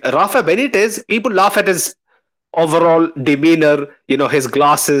saw like Rafa Benitez, people laugh at his overall demeanor, his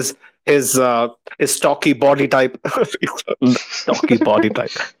glasses, his stocky body type. Stocky body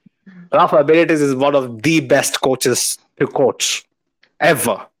type. Rafa Benitez is one of the best coaches to coach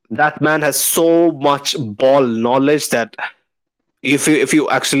ever. That man has so much ball knowledge that if you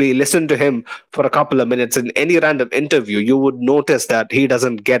actually listen to him for a couple of minutes in any random interview, you would notice that he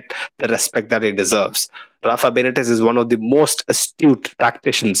doesn't get the respect that he deserves. Rafa Benitez is one of the most astute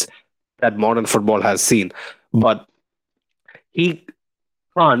tacticians that modern football has seen. But he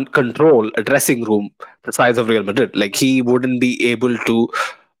can't control a dressing room the size of Real Madrid. Like, he wouldn't be able to,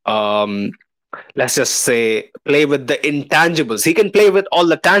 um, let's just say, play with the intangibles. He can play with all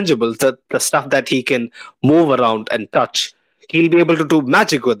the tangibles, the stuff that he can move around and touch. He'll be able to do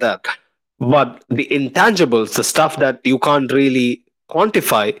magic with that. But the intangibles, the stuff that you can't really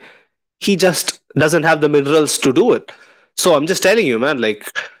quantify, he just doesn't have the minerals to do it. So I'm just telling you, man, like,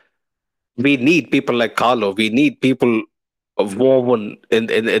 we need people like Carlo. We need people woven in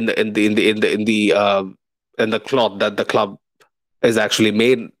the cloth that the club is actually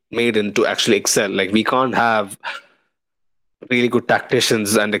made in to actually excel. Like, we can't have really good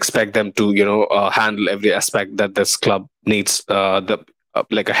tacticians and expect them to handle every aspect that this club needs the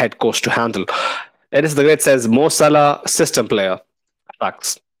like a head coach to handle. Dennis the Great says Mo Salah system player.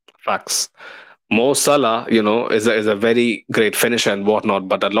 Facts, facts. Mo Salah, is a very great finisher and whatnot,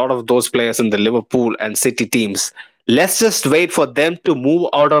 but a lot of those players in the Liverpool and City teams, let's just wait for them to move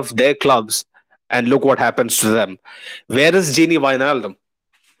out of their clubs and look what happens to them. Where is Gini Wijnaldum?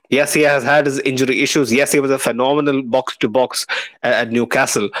 Yes, he has had his injury issues. Yes, he was a phenomenal box to box at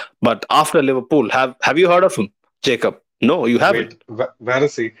Newcastle. But after Liverpool, have you heard of him, Jacob? No, you haven't. Wait, where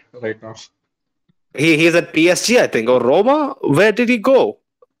is he right now? He's at PSG, I think, or Roma. Where did he go?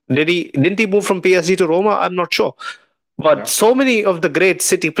 Didn't he move from PSG to Roma? I'm not sure. But Yeah. so many of the great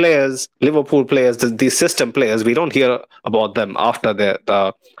City players, Liverpool players, these system players, we don't hear about them after their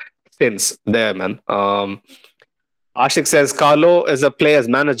stints there, man. Ashik says Carlo is a player's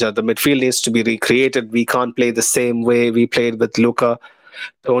manager. The midfield needs to be recreated. We can't play the same way we played with Luca,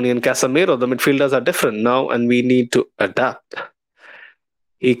 Tony, and Casemiro. The midfielders are different now, and we need to adapt.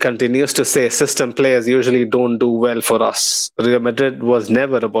 He continues to say system players usually don't do well for us. Real Madrid was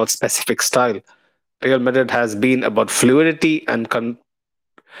never about specific style. Real Madrid has been about fluidity and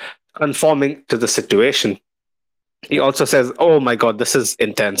conforming to the situation. He also says, "Oh my God, this is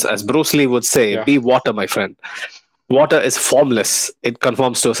intense." As Bruce Lee would say, Yeah, "Be water, my friend." Water is formless. It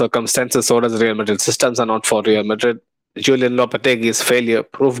conforms to circumstances. So does Real Madrid. Systems are not for Real Madrid. Julian Lopetegui's failure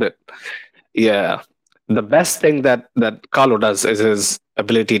proved it. Yeah. The best thing that Carlo does is his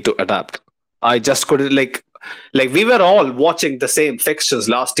ability to adapt. I just couldn't like we were all watching the same fixtures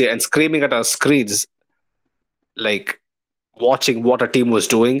last year and screaming at our screens, like watching what a team was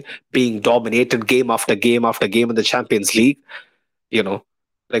doing, being dominated game after game after game in the Champions League. You know,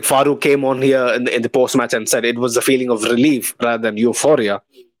 like Farouk came on here in the post match and said it was a feeling of relief rather than euphoria.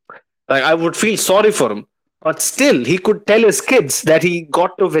 Like I would feel sorry for him, but still he could tell his kids that he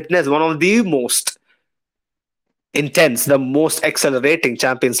got to witness one of the most intense, the most accelerating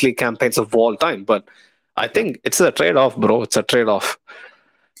Champions League campaigns of all time. But I yeah, think it's a trade off, bro. It's a trade off.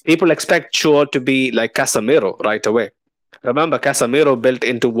 People expect Chua to be like Casemiro right away. Remember, Casemiro built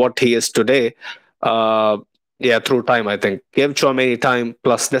into what he is today. Uh, yeah, through time, I think. Give Chouameni time.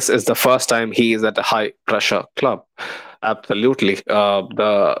 Plus, this is the first time he is at a high pressure club. Absolutely.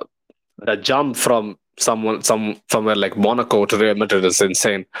 The jump from somewhere like Monaco to Real Madrid is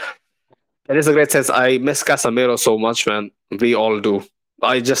insane. It is a great sense. I miss Casemiro so much, man. We all do.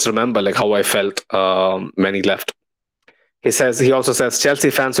 I just remember like how I felt when he left. He also says Chelsea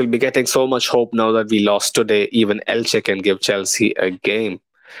fans will be getting so much hope now that we lost today. Even Elche can give Chelsea a game.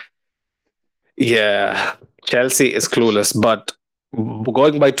 Yeah, Chelsea is clueless, but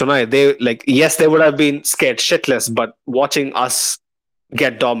going by tonight, they like yes, they would have been scared shitless, but watching us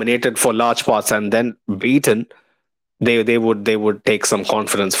get dominated for large parts and then beaten, they would take some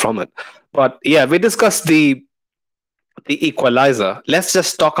confidence from it. But yeah, we discussed the equalizer. Let's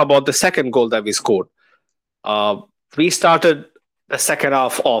just talk about the second goal that we scored. Uh, we started the second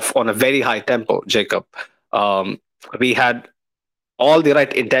half off on a very high tempo, Jacob. Um, we had all the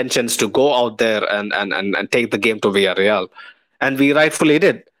right intentions to go out there and take the game to Villarreal. And we rightfully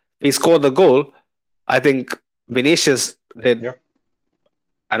did. We scored the goal. I think Vinicius did yeah.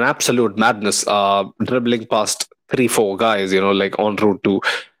 an absolute madness, dribbling past 3, 4 guys, like en route to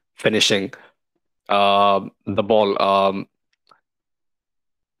finishing the ball.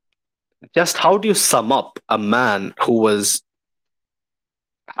 Just how do you sum up a man who was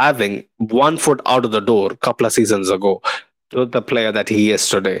having one foot out of the door a couple of seasons ago to the player that he is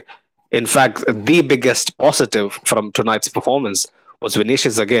today? In fact, the biggest positive from tonight's performance was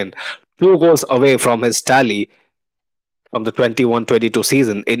Vinicius again. 2 goals away from his tally from the 21-22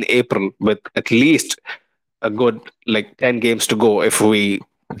 season in April, with at least a good like 10 games to go if we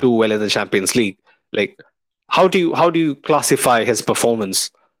do well in the Champions League. Like, how do you classify his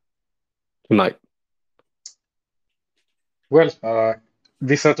performance tonight? Well,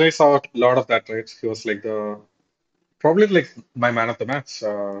 we certainly saw a lot of that, right? He was like the probably like my man of the match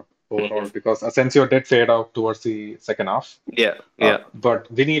overall Mhm. because Asensio did fade out towards the second half. Yeah, yeah. But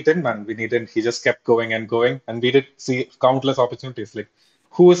Vinny didn't, man. Vinny didn't. He just kept going and going, and we did see countless opportunities. Like,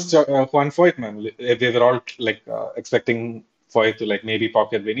 who is Juan Foyth, man? We were all like expecting Foyth to like maybe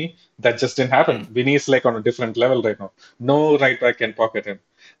pocket Vinny. That just didn't happen. Mhm. Vinny is like on a different level right now. No right back can pocket him,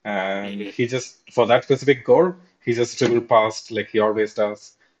 and Mhm. he just for that specific goal, he just dribbled past like he always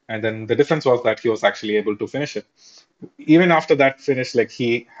does. And then the difference was that he was actually able to finish it even after that finish, like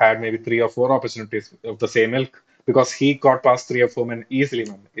he had maybe 3 or 4 opportunities of the same ilk because he got past 3 or 4 men easily,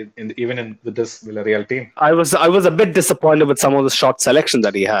 man. Even in with this Villarreal team. I was a bit disappointed with some of the shot selection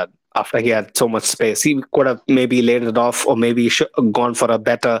that he had after he had so much space. He could have maybe laid it off, or maybe gone for a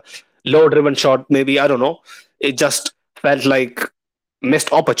better low driven shot. Maybe I don't know. It just felt like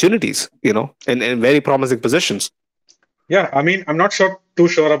missed opportunities, in very promising positions. Yeah, I mean, I'm not too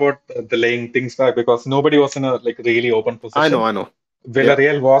sure about the laying things back because nobody was in a like really open I know, position. I know. Yeah,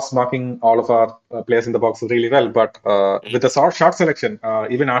 Villarreal was marking all of our players in the box really well, but with the shot selection,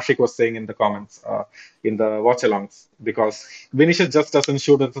 even Ashik was saying in the comments, in the watch-alongs, because Vinicius just doesn't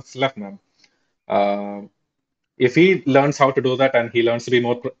shoot with his left, man. Uh, If he learns how to do that and he learns to be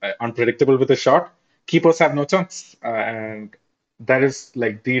more unpredictable with his shot, keepers have no chance. And that is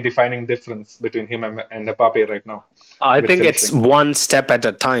like the defining difference between him and Mbappe right now I with think it's finishing. one step at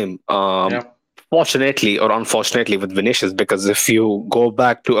a time. Yeah, Fortunately or unfortunately with Vinicius, because if you go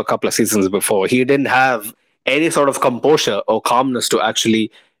back to a couple of seasons before, he didn't have any sort of composure or calmness to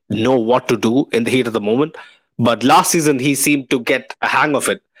actually know what to do in the heat of the moment. But last season, he seemed to get a hang of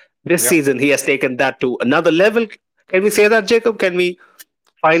it. This yeah. season, he has taken that to another level. Can we say that, Jacob? Can we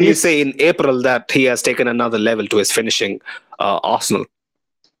finally say He's in April that he has taken another level to his finishing Arsenal?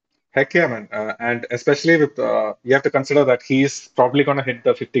 heck yeah, man. And especially with you have to consider that he's probably going to hit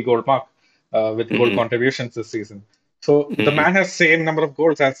the 50 goal mark. with goal Mm, contributions this season. So the mm, man has same number of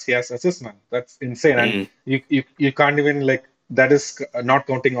goals as he has assists, man. That's insane, and mm, you can't even like that is not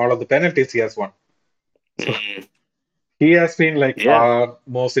counting all of the penalties he has won. So mm. he has been like Yeah, our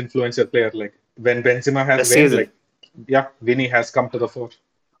most influential player. Like when Benzema has this waned, season. like yeah, Vinny has come to the fore.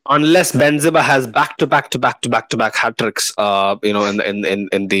 Unless Benzema has back to back to back to back to back hat tricks,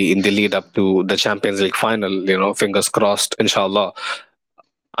 in the lead up to the Champions League final, fingers crossed, inshallah.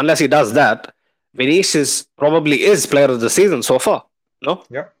 Unless he does that, Vinicius probably is player of the season so far. No,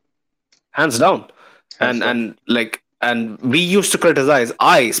 Yeah, hands down. hands and down. and like and we used to criticize,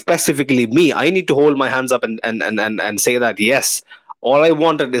 I specifically, me, I need to hold my hands up and say that yes, all I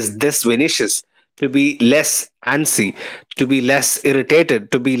wanted is this Vinicius to be less antsy, to be less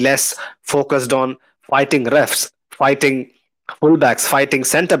irritated, to be less focused on fighting refs, fighting fullbacks, fighting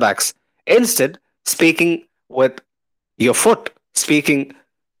center backs. Instead, speaking with your foot, speaking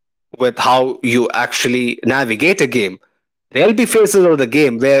with how you actually navigate a game. There'll be phases of the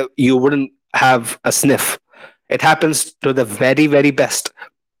game where you wouldn't have a sniff. It happens to the very, very best.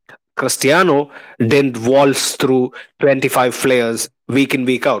 Cristiano didn't waltz through 25 players week in,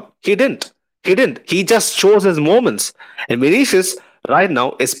 week out. He didn't. He didn't. He just chose his moments. And Vinicius right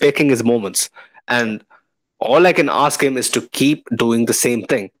now is picking his moments. Yeah. And all I can ask him is to keep doing the same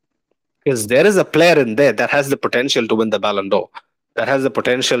thing. Because there is a player in there that has the potential to win the Ballon d'Or, that has the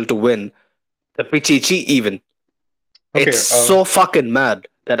potential to win the Pichichi even. It's Okay. so fucking mad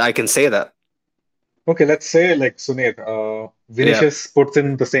that I can say that. Okay. Let's say like Sunil, Yeah. Vinicius puts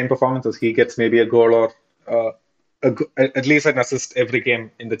in the same performances. He gets maybe a goal or at least an assist every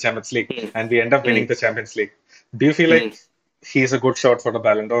game in the Champions League, Mm, and we end up winning mm, the Champions League. Do you feel mm. like he's a good shot for the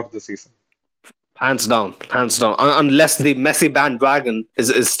Ballon d'Or this season? Hands down, hands down. Unless the Messi bandwagon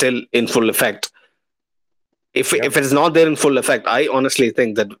is still in full effect. Yeah. If it's not there in full effect, I honestly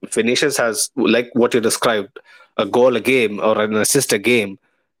think that Vinicius has, like what you described, a goal a game or an assist a game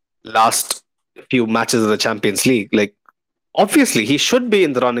last few matches of the Champions League. Like obviously he should be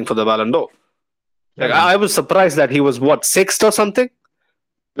in the running for the Ballon d'Or. Yeah. I Like mean, I was surprised that he was what, sixth or something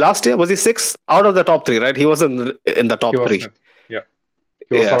last year. Was he sixth out of the top three? Right, he wasn't in the he top was three. not. Yeah.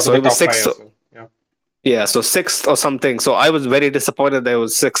 He was Yeah, out of so the he was top five sixth. as well. Yeah. Yeah, so sixth or something. So I was very disappointed that it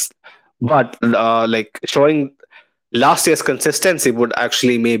was sixth. But like showing last year's consistency would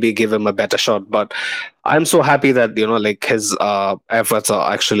actually maybe give him a better shot. But I'm so happy that like his efforts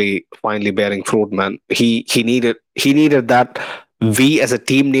are actually finally bearing fruit, man. He needed that. We as a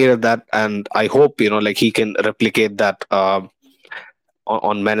team needed that, and I hope like he can replicate that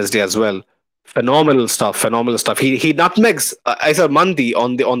on Wednesday as well. Phenomenal stuff, phenomenal stuff. He nutmegs I said Mandi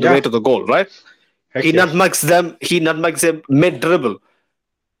on the way Yeah. to the goal, right? He Heck yeah. nutmegs them. He nutmegs them mid dribble.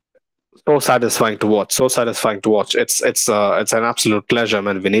 So satisfying to watch. So satisfying to watch. It's an absolute pleasure,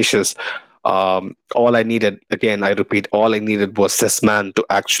 man. Vinicius. All I needed, again, I repeat, all I needed was this man to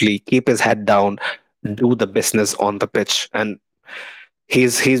actually keep his head down, do the business on the pitch, and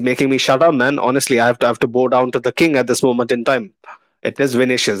he's making me shut up, man. Honestly, I have to bow down to the king at this moment in time. It is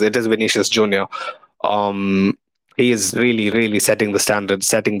Vinicius. It is Vinicius Junior. Um, he is really, really setting the standard,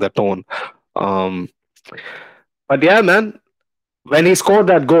 setting the tone. Um, but yeah, man, when he scored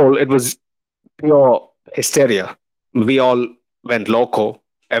that goal, it was pure hysteria. We all went loco.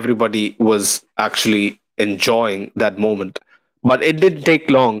 Everybody was actually enjoying that moment. But it didn't take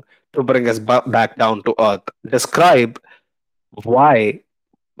long to bring us back down to earth. Describe why.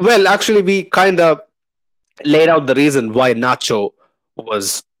 Well, actually, we kind of laid out the reason why Nacho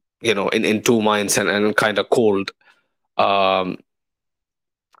was, in two minds and kind of cold um,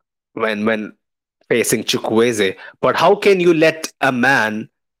 when facing Chukwueze. But how can you let a man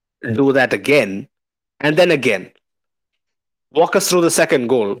do that again and then again? Walk us through the second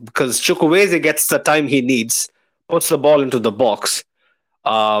goal because Chukwueze gets the time he needs, puts the ball into the box.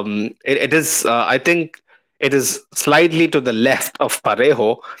 It is, I think, it is slightly to the left of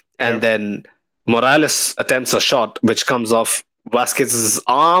Parejo, and Yeah. then Morales attempts a shot which comes off Vasquez's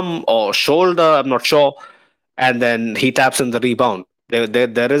arm or shoulder. I'm not sure, and then he taps in the rebound.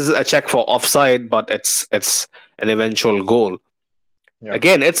 There is a check for offside, but it's an eventual goal. Yeah.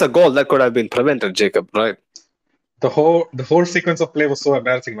 Again, it's a goal that could have been prevented, Jacob. Right? The whole sequence of play was so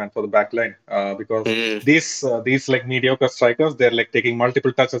embarrassing, man, for the back line. Because Mm, these like mediocre strikers, they're like taking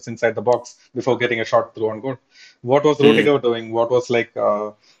multiple touches inside the box before getting a shot through on goal. What was mm. Rudiger doing? What was like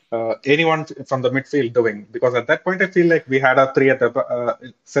anyone from the midfield doing? Because at that point, I feel like we had a three at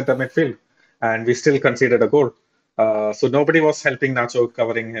the center midfield, and we still conceded a goal. So nobody was helping Nacho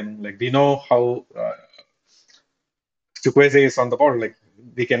covering him. Like we know how Chukwueze is on the ball. Like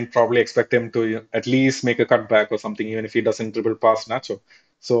we can probably expect him to at least make a cutback or something, even if he doesn't dribble past Nacho.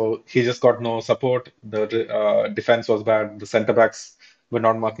 So he just got no support. The defense was bad. The center backs were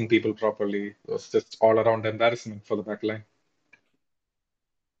not marking people properly. It was just all around embarrassment for the back line.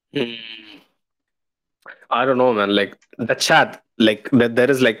 Hmm. I don't know, man. Like the chat, like there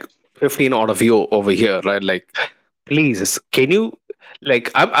is like 15 out of you over here, right? Like, please, can you,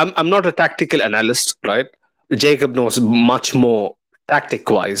 like, I'm not a tactical analyst, right? Jacob knows much more tactic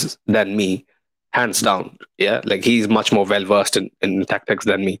wise than me, hands down. Yeah, like he's much more well versed in tactics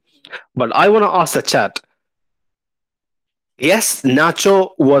than me. But I want to ask the chat. Yes,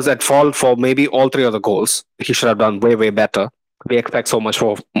 Nacho was at fault for maybe all three of the goals. He should have done way, way better. We expect so much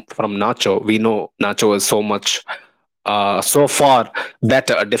from Nacho. We know Nacho is so far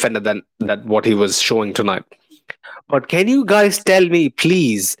better a defender than what he was showing tonight. But can you guys tell me,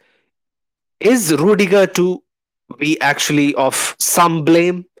 please, is Rudiger to be actually of some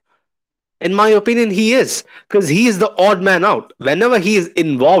blame? In my opinion, he is, because he is the odd man out. Whenever he is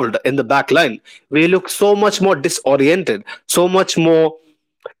involved in the back line, we look so much more disoriented, so much more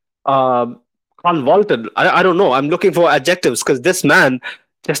uh, convoluted. I don't know. I'm looking for adjectives because this man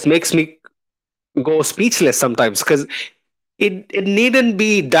just makes me go speechless sometimes. Because it needn't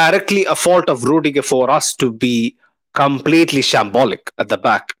be directly a fault of Rudiger for us to be completely shambolic at the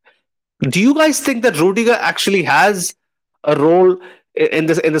back. Do you guys think that Rudiger actually has a role in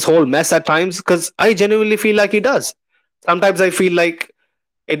this whole mess at times? Because I genuinely feel like he does. Sometimes I feel like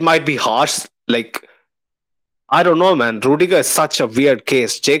it might be harsh. Like I don't know, man. Rudiger is such a weird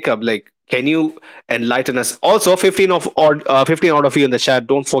case. Jacob, like, can you enlighten us? Also, 15 out of you in the chat.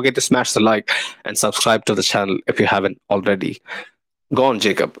 Don't forget to smash the like and subscribe to the channel if you haven't already. Go on,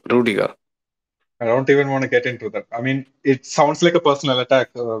 Jacob. Rudiger. I don't even want to get into that. I mean, it sounds like a personal attack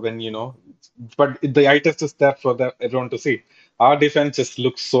when but the eye test is there for everyone to see. Our defense just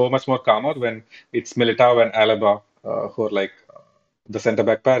looks so much more calmer when it's Militao and Alaba who are like the center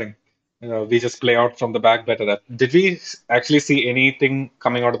back pairing. We just play out from the back better. Did we actually see anything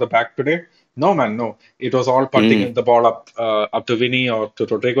coming out of the back today? No, man, no. It was all punting Mm. the ball up to Vinny or to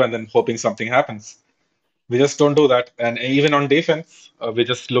Rodrigo and then hoping something happens. We just don't do that. And even on defense, we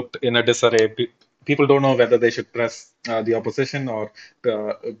just looked in a disarray. People don't know whether they should press the opposition or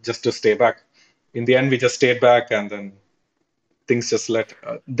just to stay back. In the end, we just stayed back, and then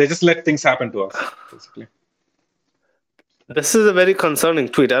they just let things happen to us, basically. This is a very concerning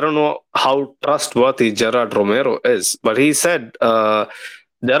tweet. I don't know how trustworthy Gerard Romero is, but he said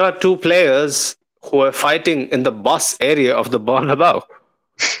there are two players who are fighting in the bus area of the Bernabeu.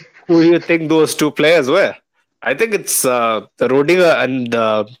 Who do you think those two players were? I think it's Rodiga and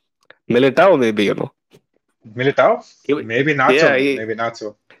Militao, maybe, you know. Militao, He- maybe Nacho, yeah, man, maybe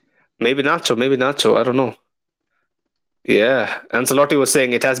Nacho. maybe Nacho, maybe Nacho. I don't know. Yeah, Ancelotti was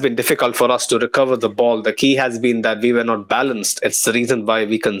saying it has been difficult for us to recover the ball. The key has been that we were not balanced. It's the reason why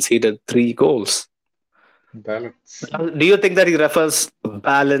we conceded 3 goals. Balance. Do you think that he refers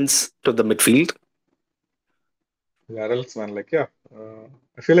balance to the midfield? Where else, man? Like, yeah.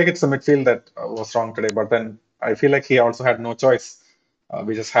 I feel like it's the midfield that was wrong today, but then I feel like he also had no choice.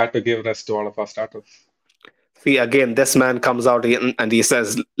 We just had to give rest to all of our starters. See, again, this man comes out and he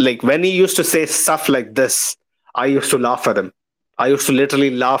says, like, when he used to say stuff like this, I used to laugh at him. I used to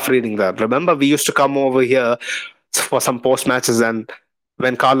literally laugh reading that. Remember, we used to come over here for some post matches, and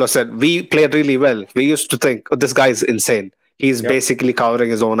when Carlos said, we played really well, we used to think, oh, this guy is insane. He's Yep. basically covering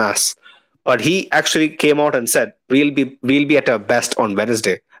his own ass. But he actually came out and said, we'll be at our best on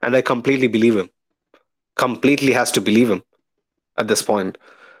Wednesday. And I completely believe him. Completely has to believe him at this point.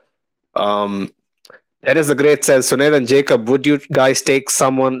 Um, That is a great sense. Sunil and Jacob, would you guys take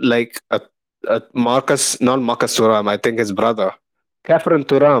someone like a Marcus, not Marcus Thuram, I think his brother, Catherine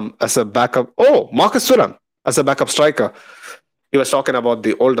Thuram as a backup? Oh, Marcus Thuram as a backup striker. He was talking about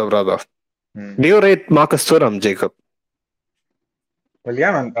the older brother. Hmm. Do you rate Marcus Thuram, Jacob? Well,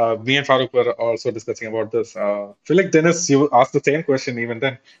 yeah, man. Me and Farooq were also discussing about this. Feel like Dennis, you asked the same question even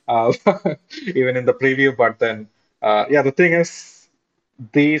then, uh, even in the preview. But then, yeah, the thing is,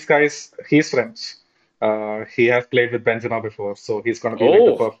 these guys, he's French. He has played with Benzema before, so he's going to be like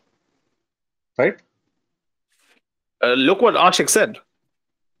the Oh, perfect, right? look what Ashik said.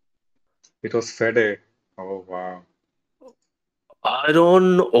 It was Fede. Oh, wow. I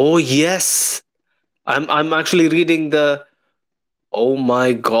don't know. Oh, yes. I'm actually reading the. Oh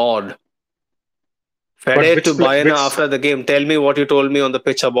my God. But Fede to Bayana after the game. Tell me what you told me on the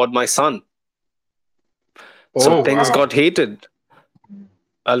pitch about my son. So oh, things wow. got heated.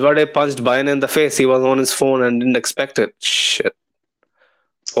 Alvade punched Bayan in the face. He was on his phone and didn't expect it. Shit.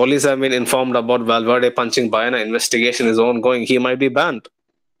 Police have been informed about Valverde punching Bayan. Investigation is ongoing. He might be banned.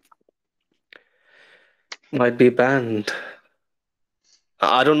 Might be banned.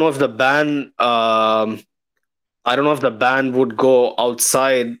 I don't know if the ban. I don't know if the ban would go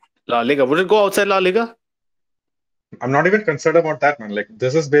outside La Liga. Would it go outside La Liga? I'm not even concerned about that, man. Like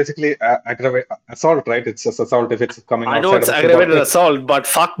this is basically aggravated assault, right? It's just assault if it's coming I know outside it's of a football aggravated pitch. assault, but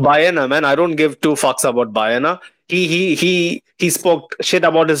fuck Bayana, man. I don't give two fucks about Bayana. He spoke shit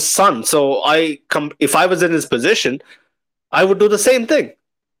about his son. So if I was in his position, I would do the same thing.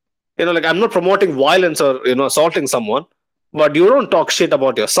 Like I'm not promoting violence or assaulting someone, but you don't talk shit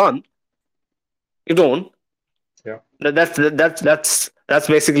about your son. You don't. Yeah. That's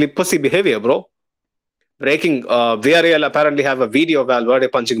basically pussy behavior, bro. Breaking. Villarreal apparently have a video of Valverde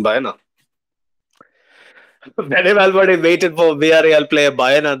punching Bayana. Fede Valverde waited for Villarreal player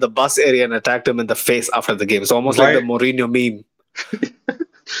Bayern at the bus area and attacked him in the face after the game. It's almost like the Why? Mourinho meme.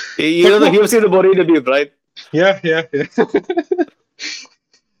 But You've seen the Mourinho meme, right? yeah, yeah, yeah.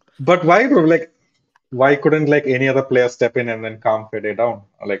 But why, bro? Like, why couldn't like any other player step in and then calm Fede down?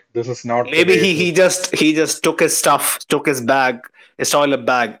 Like, this is not the Maybe way he to. he just he just took his stuff, took his bag, his toilet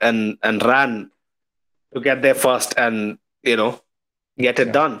bag, and ran to get there first and get it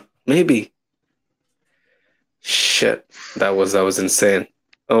Yeah. done. Maybe. Shit, that was insane.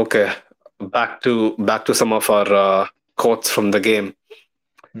 Okay, back to some of our quotes from the game.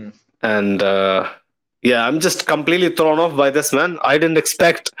 Hmm. And yeah, I'm just completely thrown off by this, man. I didn't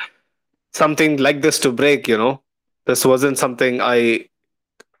expect something like this to break. This wasn't something I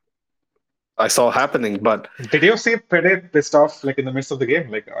saw happening, but Did you see Fede pissed off like in the midst of the game?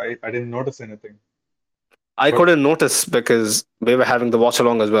 Like, I didn't notice anything. I But couldn't notice because we were having the watch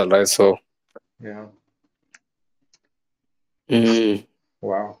along as well, right? So yeah, mm.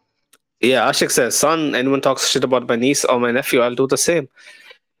 wow. Yeah, Ashik says, son, anyone talks shit about my niece or my nephew, I'll do the same.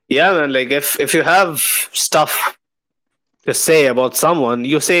 Yeah, man, like if you have stuff to say about someone,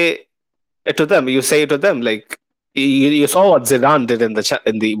 you say it to them. You say it to them. Like you saw what Zidane did in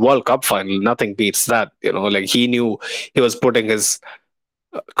in the World Cup final. Nothing beats that. Like he knew he was putting his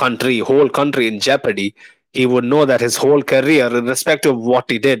whole country in jeopardy. He would know that his whole career, irrespective of what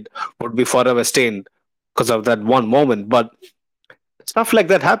he did, would be forever stained because of that one moment. But stuff like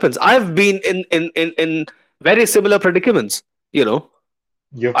that happens. I've been in very similar predicaments. You know,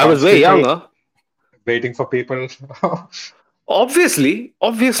 You I was punch way people younger. waiting for people. Obviously,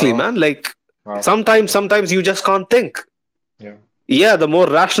 Oh, man. Like wow. sometimes you just can't think. Yeah. Yeah, the more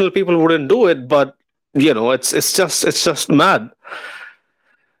rational people wouldn't do it, but it's just mad.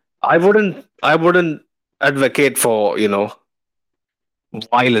 I wouldn't advocate for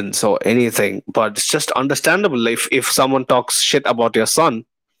violence or anything, but it's just understandable if someone talks shit about your son.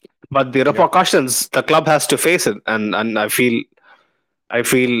 But the Yeah. repercussions, the club has to face it, and I feel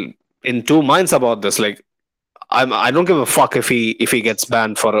in two minds about this. Like I don't give a fuck if he gets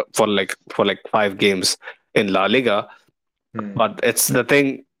banned for like 5 games in La Liga. Hmm. But it's the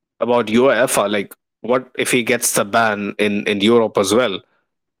thing about UEFA. Like, what if he gets the ban in Europe as well?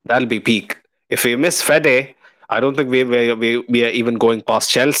 That'll be peak. If we miss Fede, I don't think we are even going past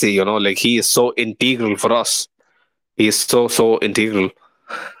Chelsea. Like he is so integral for us. He is so integral.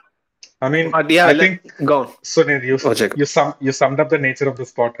 I mean, But yeah, I think go on. Sunil, Oh, check. you summed up the nature of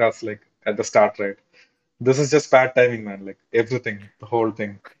this podcast like at the start, right? This is just bad timing, man. Like everything, the whole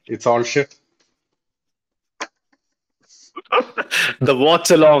thing. It's all shit. The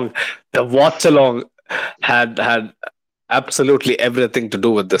watch along, the watch along had absolutely everything to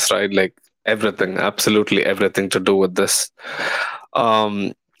do with this, right? Like everything, absolutely everything to do with this.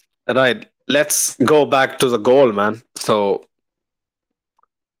 Um, right. Let's go back to the goal, man. So,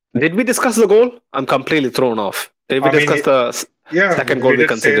 did we discuss the goal? I'm completely thrown off. Did we I mean, discuss the yeah, second goal we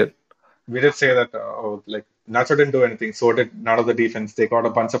conceded? we did say that like Nacho didn't do anything, so did none of the defense. They got a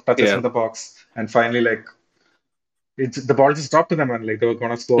bunch of touches in Yeah. the box, and finally, like the ball just dropped to them, and like they were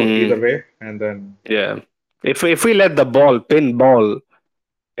gonna score either Mm, way, and then yeah. If we let the pin ball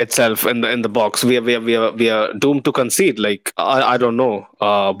itself in the box, we are doomed to concede. Like I don't know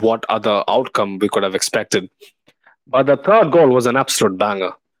what other outcome we could have expected. But the third goal was an absolute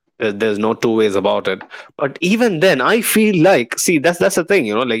banger. There's no two ways about it. But even then, I feel like, see, that's the thing.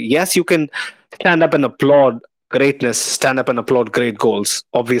 Like yes, you can stand up and applaud greatness, stand up and applaud great goals.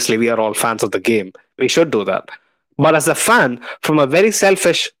 Obviously, we are all fans of the game. We should do that. But as a fan, from a very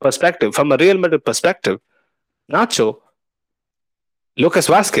selfish perspective, from a Real Madrid perspective, Nacho, Lucas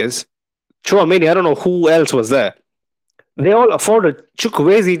Vasquez, Chouameni, I don't know who else was there. They all afforded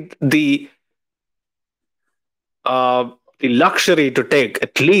Chukwueze uh, the luxury to take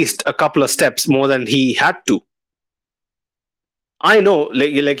at least a couple of steps more than he had to. I know,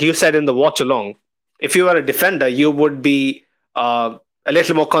 like you said in the watch along, if you were a defender, you would be. a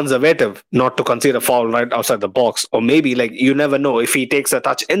little more conservative, not to concede a foul right outside the box, or maybe like you never know if he takes a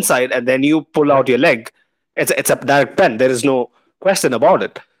touch inside and then you pull Yeah, out your leg, it's a direct pen. There is no question about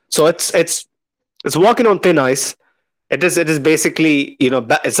it. So it's walking on thin ice. It is basically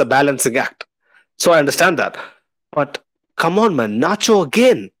it's a balancing act. So I understand that, but come on, man, Nacho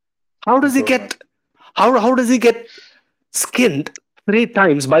again. How does he good man. get how does he get skinned three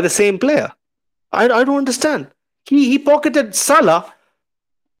times by the same player? I don't understand. He pocketed Salah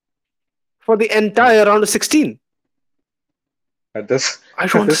for the Yeah. entire round of 16. At this I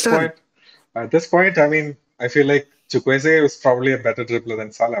don't at this understand. point, I mean, I feel like Chukwueze is probably a better dribbler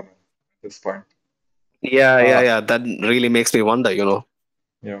than Salah, man, at this point. Yeah, yeah, Uh, yeah. That really makes me wonder.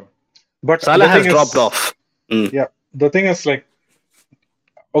 yeah. But Salah the has thing dropped is, off. Mm. yeah, the thing is like,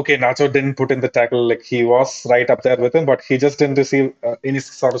 okay, Nacho didn't put in the tackle, like he was right up there with him, but he just didn't receive any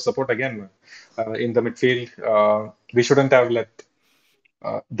sort of support again in the midfield. We shouldn't have let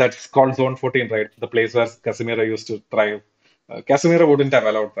that's called zone 14, right? The place where Casemiro used to thrive. Casemiro wouldn't have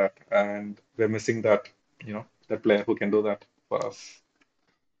allowed that, and we're missing that, that player who can do that for us.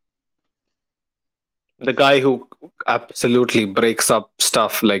 The guy who absolutely breaks up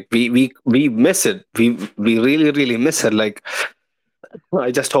stuff. Like we miss it. We really really miss it. Like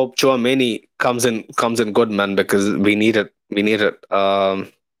I just hope Chouameni comes in good, man, because we need it. We need it. Yeah,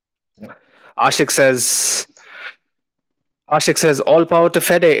 Ashik says Ashik says all power to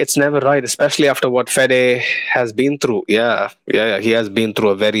Fede. It's never right, especially after what Fede has been through. Yeah, yeah, yeah. He has been through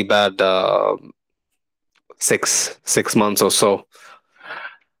a very bad 6 months or so.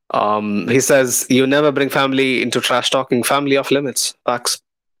 He says you never bring family into trash talking. Family off limits. Facts.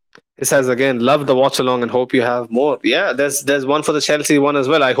 He yeah, says again, love the watch along and hope you have more. Yeah, there's one for the Chelsea one as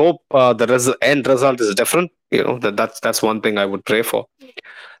well. I hope the end result is different. That's one thing I would pray for.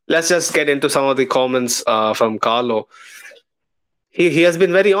 Let's just get into some of the comments from Carlo. He has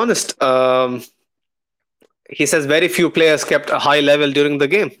been very honest. He says very few players kept a high level during the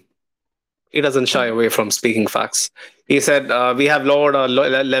game. He doesn't shy mm, away from speaking facts. He said, we have lowered our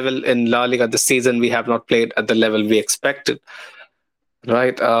level in La Liga this season. We have not played at the level we expected.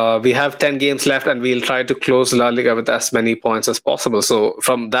 Right. We have 10 games left and we'll try to close La Liga with as many points as possible. So,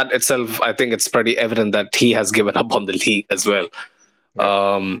 from that itself, I think it's pretty evident that he has given up on the league as well.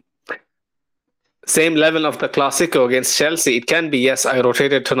 yeah. Um, Same level of the Clasico against Chelsea. It can be, yes, I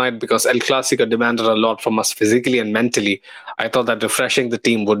rotated tonight because El Clasico demanded a lot from us physically and mentally. I thought that refreshing the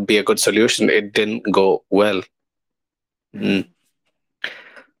team would be a good solution. It didn't go well. Mm. Mm.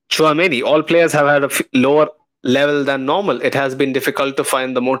 Chouameni, all players have had a lower level than normal. It has been difficult to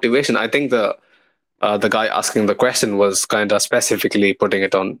find the motivation. I think the guy asking the question was kind of specifically putting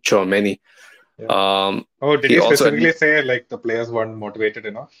it on Chouameni. Yeah. Um, Oh, did he you also, specifically say like the players weren't motivated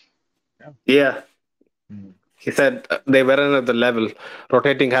enough? Yeah. yeah, Mm. he said they weren't at the level.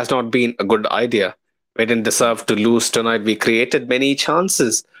 Rotating has not been a good idea. We didn't Mm. deserve to lose tonight. We created many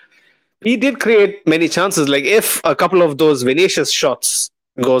chances. We did create many chances. Like if a couple of those Vinicius shots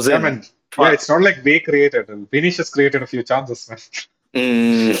goes Yeah, in, man. Yeah, fi- it's not like we created. Vinicius created a few chances, man.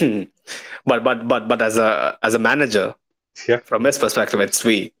 mm, but as a manager, Yeah, from his perspective, it's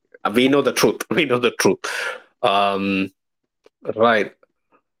we know the truth. We know the truth. Um, right.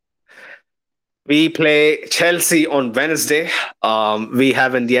 We play Chelsea on Wednesday. We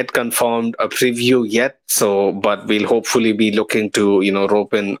haven't yet confirmed a preview yet, so but we'll hopefully be looking to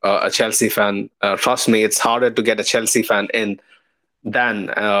rope in a Chelsea fan. Trust me, it's harder to get a Chelsea fan in than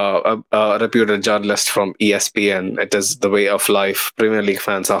a reputed journalist from ESPN. It is the way of life. Premier League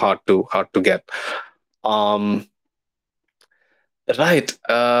fans are hard to get. Um, right.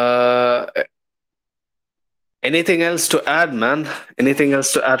 Anything else to add, man? Anything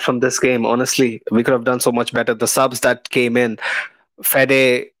else to add from this game? Honestly, we could have done so much better. The subs that came in,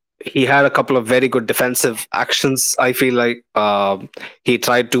 Fede, he had a couple of very good defensive actions. I feel like he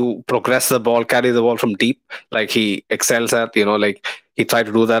tried to progress the ball, carry the ball from deep, like he excels at. Like he tried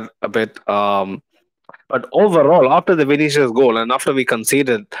to do that a bit. But overall, after the Vinicius goal and after we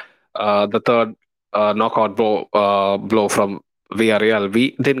conceded the third knockout blow from Villarreal,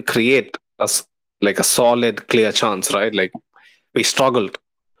 we didn't create like a solid, clear chance, right? Like we struggled.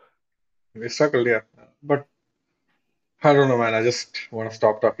 we struggled, yeah. But I don't know, man. I just want to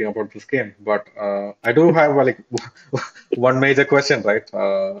stop talking about this game. But I do have like one major question, right?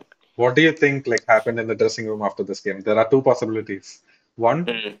 What do you think like happened in the dressing room after this game? There are two possibilities. One,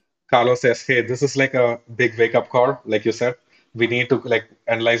 Mm. Carlos says, "Hey, this is like a big wake-up call, like you said. We need to like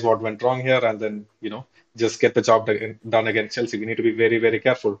analyze what went wrong here, and then just get the job done against Chelsea. We need to be very, very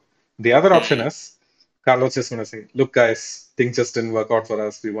careful." The other option Mm. is Carlos is going to say, "Look, guys, things just didn't work out for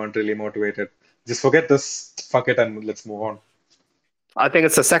us. We weren't really motivated. Just forget this, fuck it, and let's move on." I think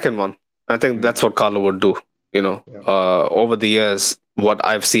it's the second one. I think Hmm. that's what Carlo would do. Yeah. Over the years, what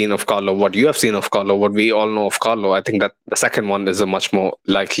I've seen of Carlo, what you have seen of Carlo, what we all know of Carlo, I think that the second one is a much more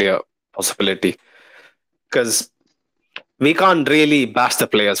likelier possibility because we can't really bash the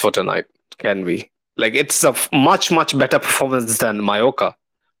players for tonight, can we? Like it's a much better performance than Mallorca,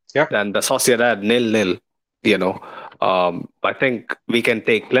 Yeah. than the Sociedad 0-0. You know, I think we can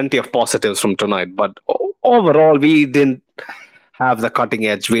take plenty of positives from tonight, but overall, we didn't have the cutting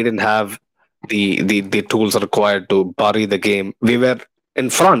edge. We didn't have the tools required to bury the game. We were in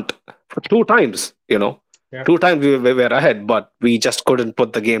front for two times. Yeah. Two times we were ahead, but we just couldn't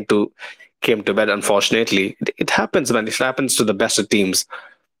put the game to came to bed. Unfortunately, it happens, man. It happens to the best of teams.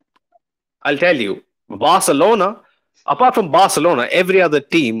 I'll tell you, Barcelona. Apart from Barcelona, every other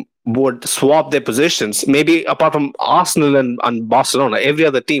team would swap their positions. Maybe apart from Arsenal and Barcelona, every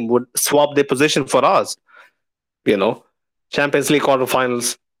other team would swap their position for us. You know, Champions League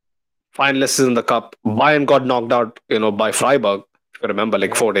quarterfinals, finalists in the cup. Bayern got knocked out, by Freiburg. If you remember,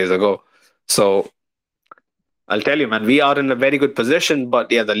 like Yeah. 4 days ago. So I'll tell you, man, we are in a very good position.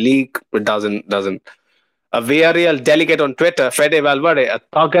 But yeah, the league it doesn't. A Villarreal delegate on Twitter, Fede Valverde, a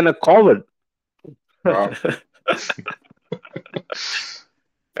thug and a coward. Wow.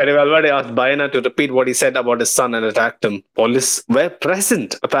 Fede Valverde asked Baena to repeat what he said about his son and attacked him. Police were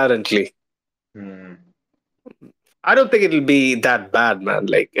present, apparently. Hmm. I don't think it'll be that bad, man.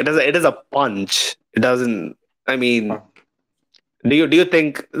 Like it is a punch. It doesn't. I mean, Huh. do you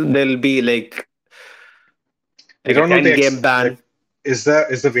think there'll be We like a don't know the 10-game ban? like. Is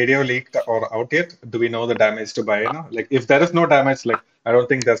the video leaked or out yet? Do we know the damage to Bayana? Like, if there is no damage, like, I don't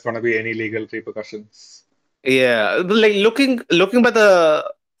think there's going to be any legal repercussions. Yeah, but, like looking by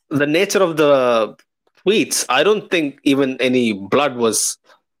the nature of the tweets, I don't think even any blood was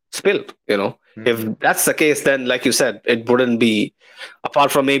spilled. If Hmm. that's the case, then like you said, it wouldn't be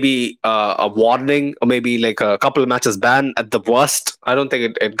apart from maybe a warning or maybe like a couple of matches ban at the worst. I don't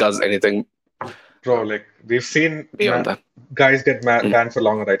think it does anything Bro, like, we've seen beyond that. guys get Mm. banned for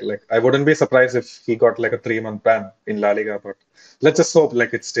longer, right? Like, I wouldn't be surprised if he got like a 3 month ban in La Liga, but let's just hope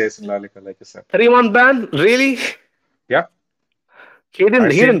like it stays in La Liga, like you said. 3-1 ban, really? Yeah, He didn't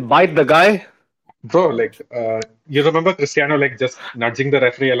I've he seen, didn't bite the guy. bro, like, you remember Cristiano like just nudging the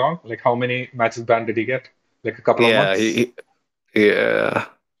referee along? Like, how many matches ban did he get? Like a couple of Yeah, months? yeah.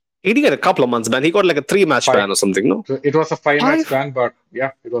 He didn't get a couple of months ban. He got like a 3-match Five. ban or something. No, So it was a 5 match five. ban, but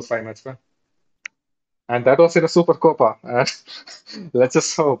yeah, it was 5 match ban. And that was in a Super Copa. And let's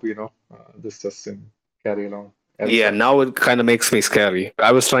just hope, this doesn't carry along Yeah, elsewhere. now it kind of makes me scary.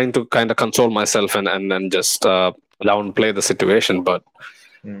 I was trying to kind of console myself and just downplay the situation, but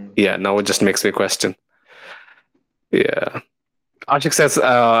Mm. yeah, now it just makes me question. Yeah. Ashik says,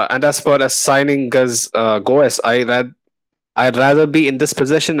 and as per as signing Goes, I'd rather be in this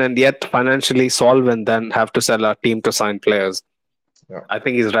position and yet financially solvent than have to sell our team to sign players. Yeah. I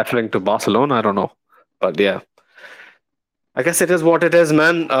think he's referring to Barcelona. I don't know, but yeah, I guess it is what it is,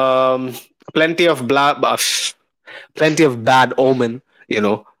 man. Plenty of plenty of bad omen,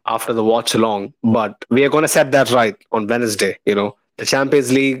 after the watch along. But we are going to set that right on Wednesday. The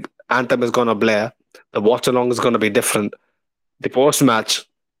Champions League anthem is going to blare. The watch along is going to be different. The post match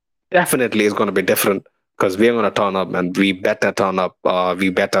definitely is going to be different because we are going to turn up, man. We better turn up. We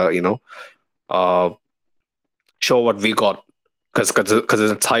better, uh, show what we got because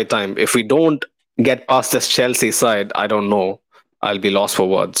it's high time. If we don't get past this Chelsea side, I don't know. I'll be lost for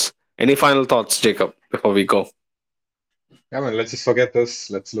words. Any final thoughts, Jacob, before we go? Yeah, man, let's just forget this.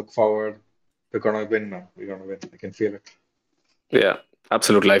 Let's look forward. We're gonna win now. We're gonna win. I can feel it. Yeah,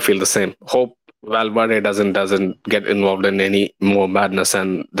 absolutely. I feel the same. Hope Valverde doesn't get involved in any more madness,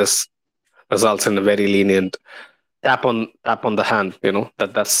 and this results in a very lenient tap on the hand.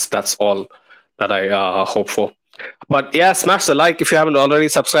 That's all that I hope for. But yeah, smash the like if you haven't already.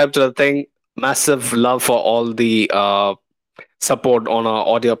 Subscribe to the thing. Massive love for all the support on our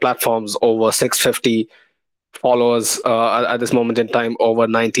audio platforms. Over 650 followers at this moment in time, over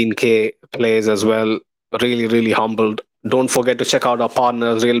 19K plays as well. Really, really humbled. Don't forget to check out our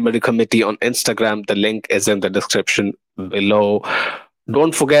partners, Real Madrid Committee on Instagram. The link is in the description below.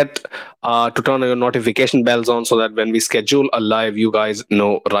 Don't forget to turn on your notification bells on so that when we schedule a live, you guys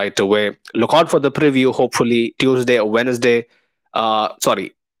know right away. Look out for the preview, hopefully Tuesday or Wednesday.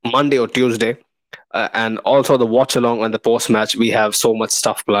 Sorry, Monday or Tuesday. And also the watch along and the post match. We have so much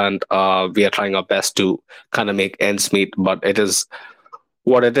stuff planned. We are trying our best to kind of make ends meet, but it is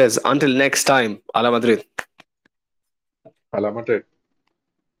what it is. Until next time, Ala Madrid. Hala Madrid.